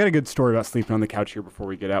 I got a good story about sleeping on the couch here before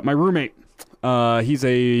we get out. My roommate, he's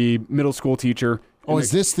a middle school teacher. Oh,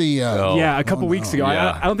 is this the... Yeah, a couple weeks ago.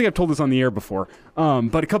 Yeah. I don't think I've told this on the air before.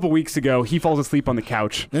 But a couple weeks ago, he falls asleep on the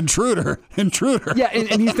couch. Intruder. Yeah,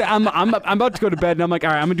 and he's I'm about to go to bed, and I'm like, all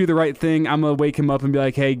right, I'm going to do the right thing. I'm going to wake him up and be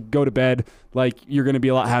like, hey, go to bed. Like, you're going to be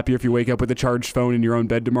a lot happier if you wake up with a charged phone in your own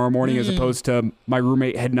bed tomorrow morning as opposed to my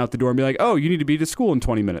roommate heading out the door and be like, oh, you need to be to school in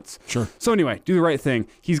 20 minutes. Sure. So anyway, do the right thing.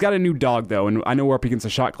 He's got a new dog, though, and I know we're up against a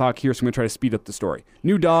shot clock here, so I'm going to try to speed up the story.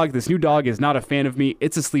 This new dog is not a fan of me.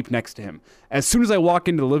 It's asleep next to him. As soon as I walk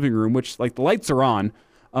into the living room, which, like, the lights are on,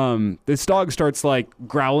 this dog starts, like,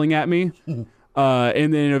 growling at me.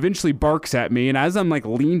 And then eventually barks at me. And as I'm like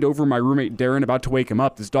leaned over my roommate Darren, about to wake him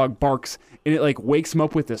up, this dog barks and it like wakes him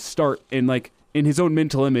up with a start. And like in his own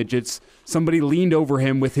mental image, it's somebody leaned over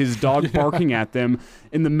him with his dog barking at them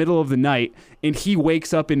in the middle of the night. And he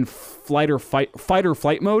wakes up in fight or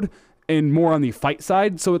flight mode and more on the fight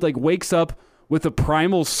side. So it like wakes up with a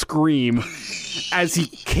primal scream as he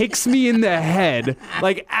kicks me in the head,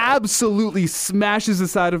 like absolutely smashes the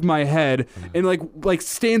side of my head, and like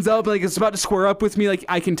stands up, like it's about to square up with me. Like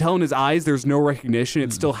I can tell in his eyes there's no recognition.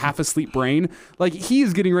 It's still half asleep brain. Like he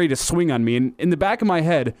is getting ready to swing on me, and in the back of my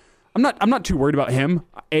head, I'm not too worried about him.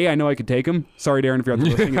 I know I could take him. Sorry, Darren, if you're out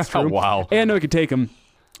there listening, it's true. Wow. I know I could take him.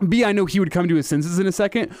 B, I know he would come to his senses in a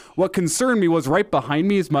second. What concerned me was right behind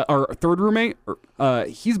me is our third roommate.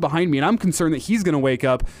 He's behind me, and I'm concerned that he's going to wake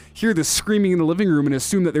up, hear the screaming in the living room, and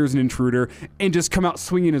assume that there's an intruder, and just come out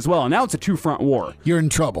swinging as well. And now it's a two-front war. You're in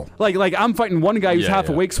trouble. Like I'm fighting one guy who's half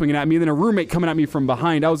awake swinging at me, and then a roommate coming at me from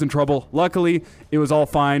behind. I was in trouble. Luckily, it was all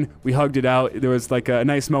fine. We hugged it out. There was like a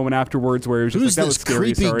nice moment afterwards where it was just Who's like, that this was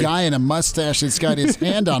scary, creepy guy in a mustache that's got his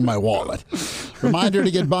hand on my wallet? Reminder to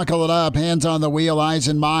get buckled up, hands on the wheel, eyes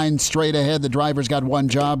in mind, straight ahead. The driver's got one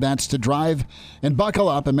job, that's to drive and buckle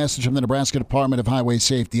up. A message from the Nebraska Department of Highway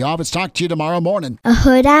Safety Office. Talk to you tomorrow morning. A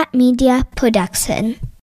Huda Media Production.